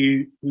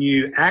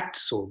new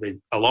acts, or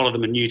a lot of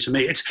them are new to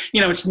me.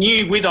 It's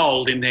new with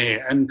old in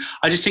there, and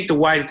I just think the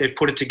way that they've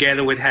put it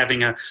together with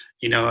having a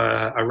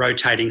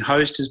rotating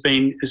host has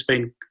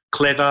been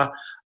clever.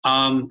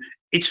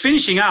 It's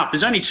finishing up.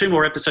 There's only 2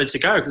 more episodes to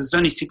go because there's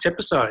only 6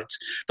 episodes.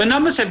 The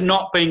numbers have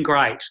not been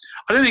great.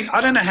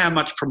 I don't know how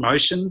much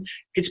promotion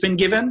it's been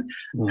given.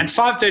 And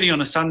 5:30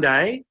 on a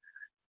Sunday,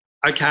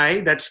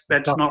 okay, that's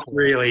not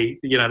really,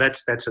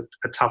 that's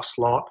a tough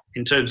slot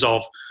in terms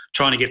of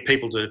trying to get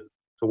people to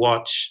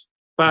watch.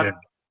 But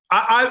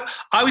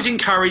I was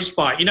encouraged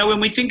by it. When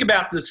we think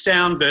about the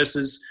sound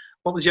versus,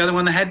 what was the other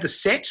one they had, the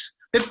set,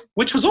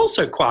 which was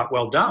also quite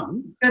well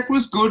done. That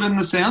was good, and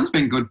the sound's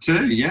been good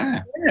too,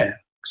 yeah. Yeah.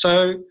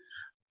 So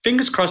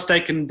fingers crossed they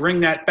can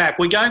bring that back.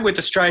 We're going with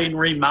Australian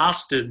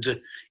Remastered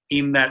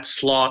in that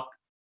slot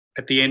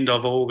at the end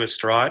of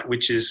August, right,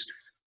 which is,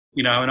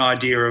 an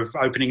idea of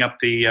opening up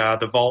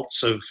the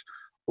vaults of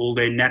all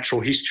their natural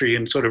history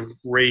and sort of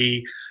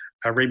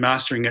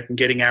remastering it and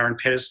getting Aaron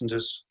Pedersen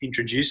to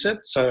introduce it.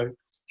 So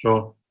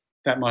sure,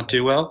 that might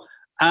do well.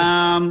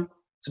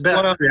 It's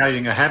about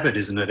creating a habit,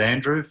 isn't it,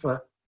 Andrew?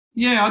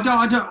 Yeah,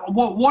 I don't.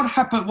 What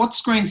happened? What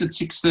screens at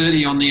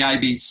 6:30 on the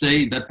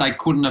ABC that they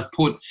couldn't have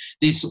put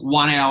this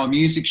 1-hour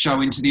music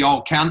show into the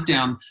old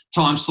Countdown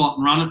time slot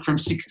and run it from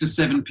 6 to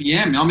 7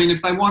 p.m.? I mean,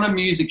 if they want a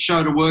music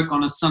show to work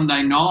on a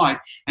Sunday night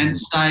and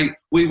say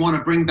we want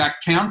to bring back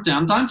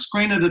Countdown, don't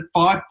screen it at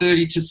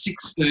 5:30 to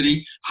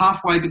 6:30,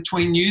 halfway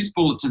between news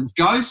bulletins.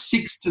 Go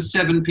 6 to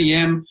 7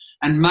 p.m.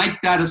 and make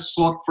that a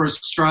slot for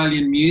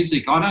Australian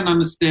music. I don't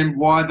understand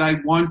why they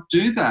won't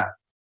do that.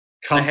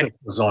 Compass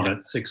was on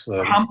at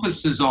 6:30.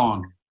 Compass is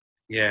on.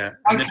 Yeah.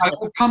 Okay,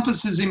 well,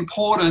 Compass is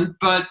important,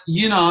 but,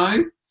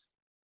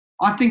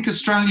 I think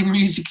Australian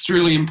music's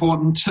really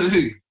important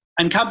too.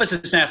 And Compass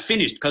is now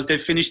finished because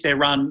they've finished their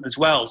run as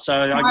well.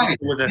 So Right.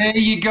 There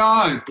you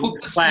go.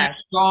 Put the sound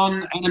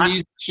on and a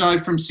music show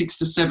from 6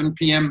 to 7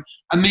 p.m.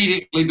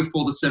 immediately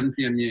before the 7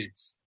 p.m.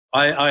 news.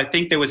 I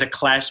think there was a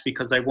clash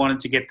because they wanted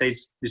to get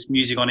this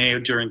music on air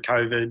during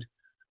COVID.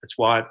 That's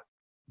why it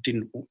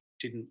didn't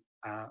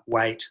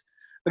wait.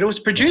 But it was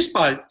produced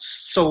by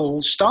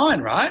Saul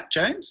Stein, right,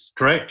 James?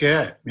 Correct,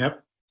 yeah.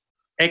 Yep.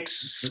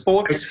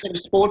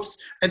 Ex-sports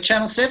at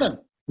Channel 7.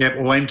 Yep,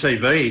 well,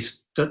 MTV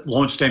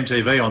launched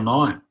MTV on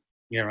 9.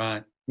 Yeah,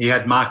 right. He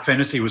had Mark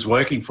Fennessy was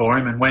working for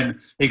him, and when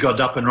he got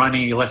up and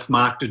running, he left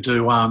Mark to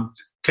do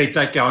keep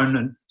that going,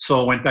 and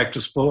Saul went back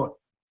to sport.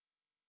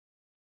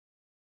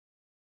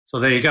 So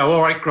there you go.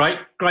 All right,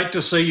 great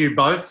to see you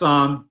both.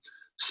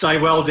 Stay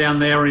well down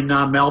there in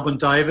Melbourne,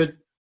 David.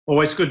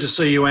 Always good to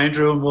see you,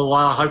 Andrew, and we'll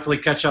hopefully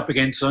catch up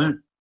again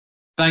soon.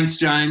 Thanks,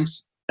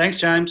 James. Thanks,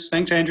 James.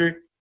 Thanks, Andrew.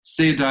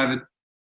 See you, David.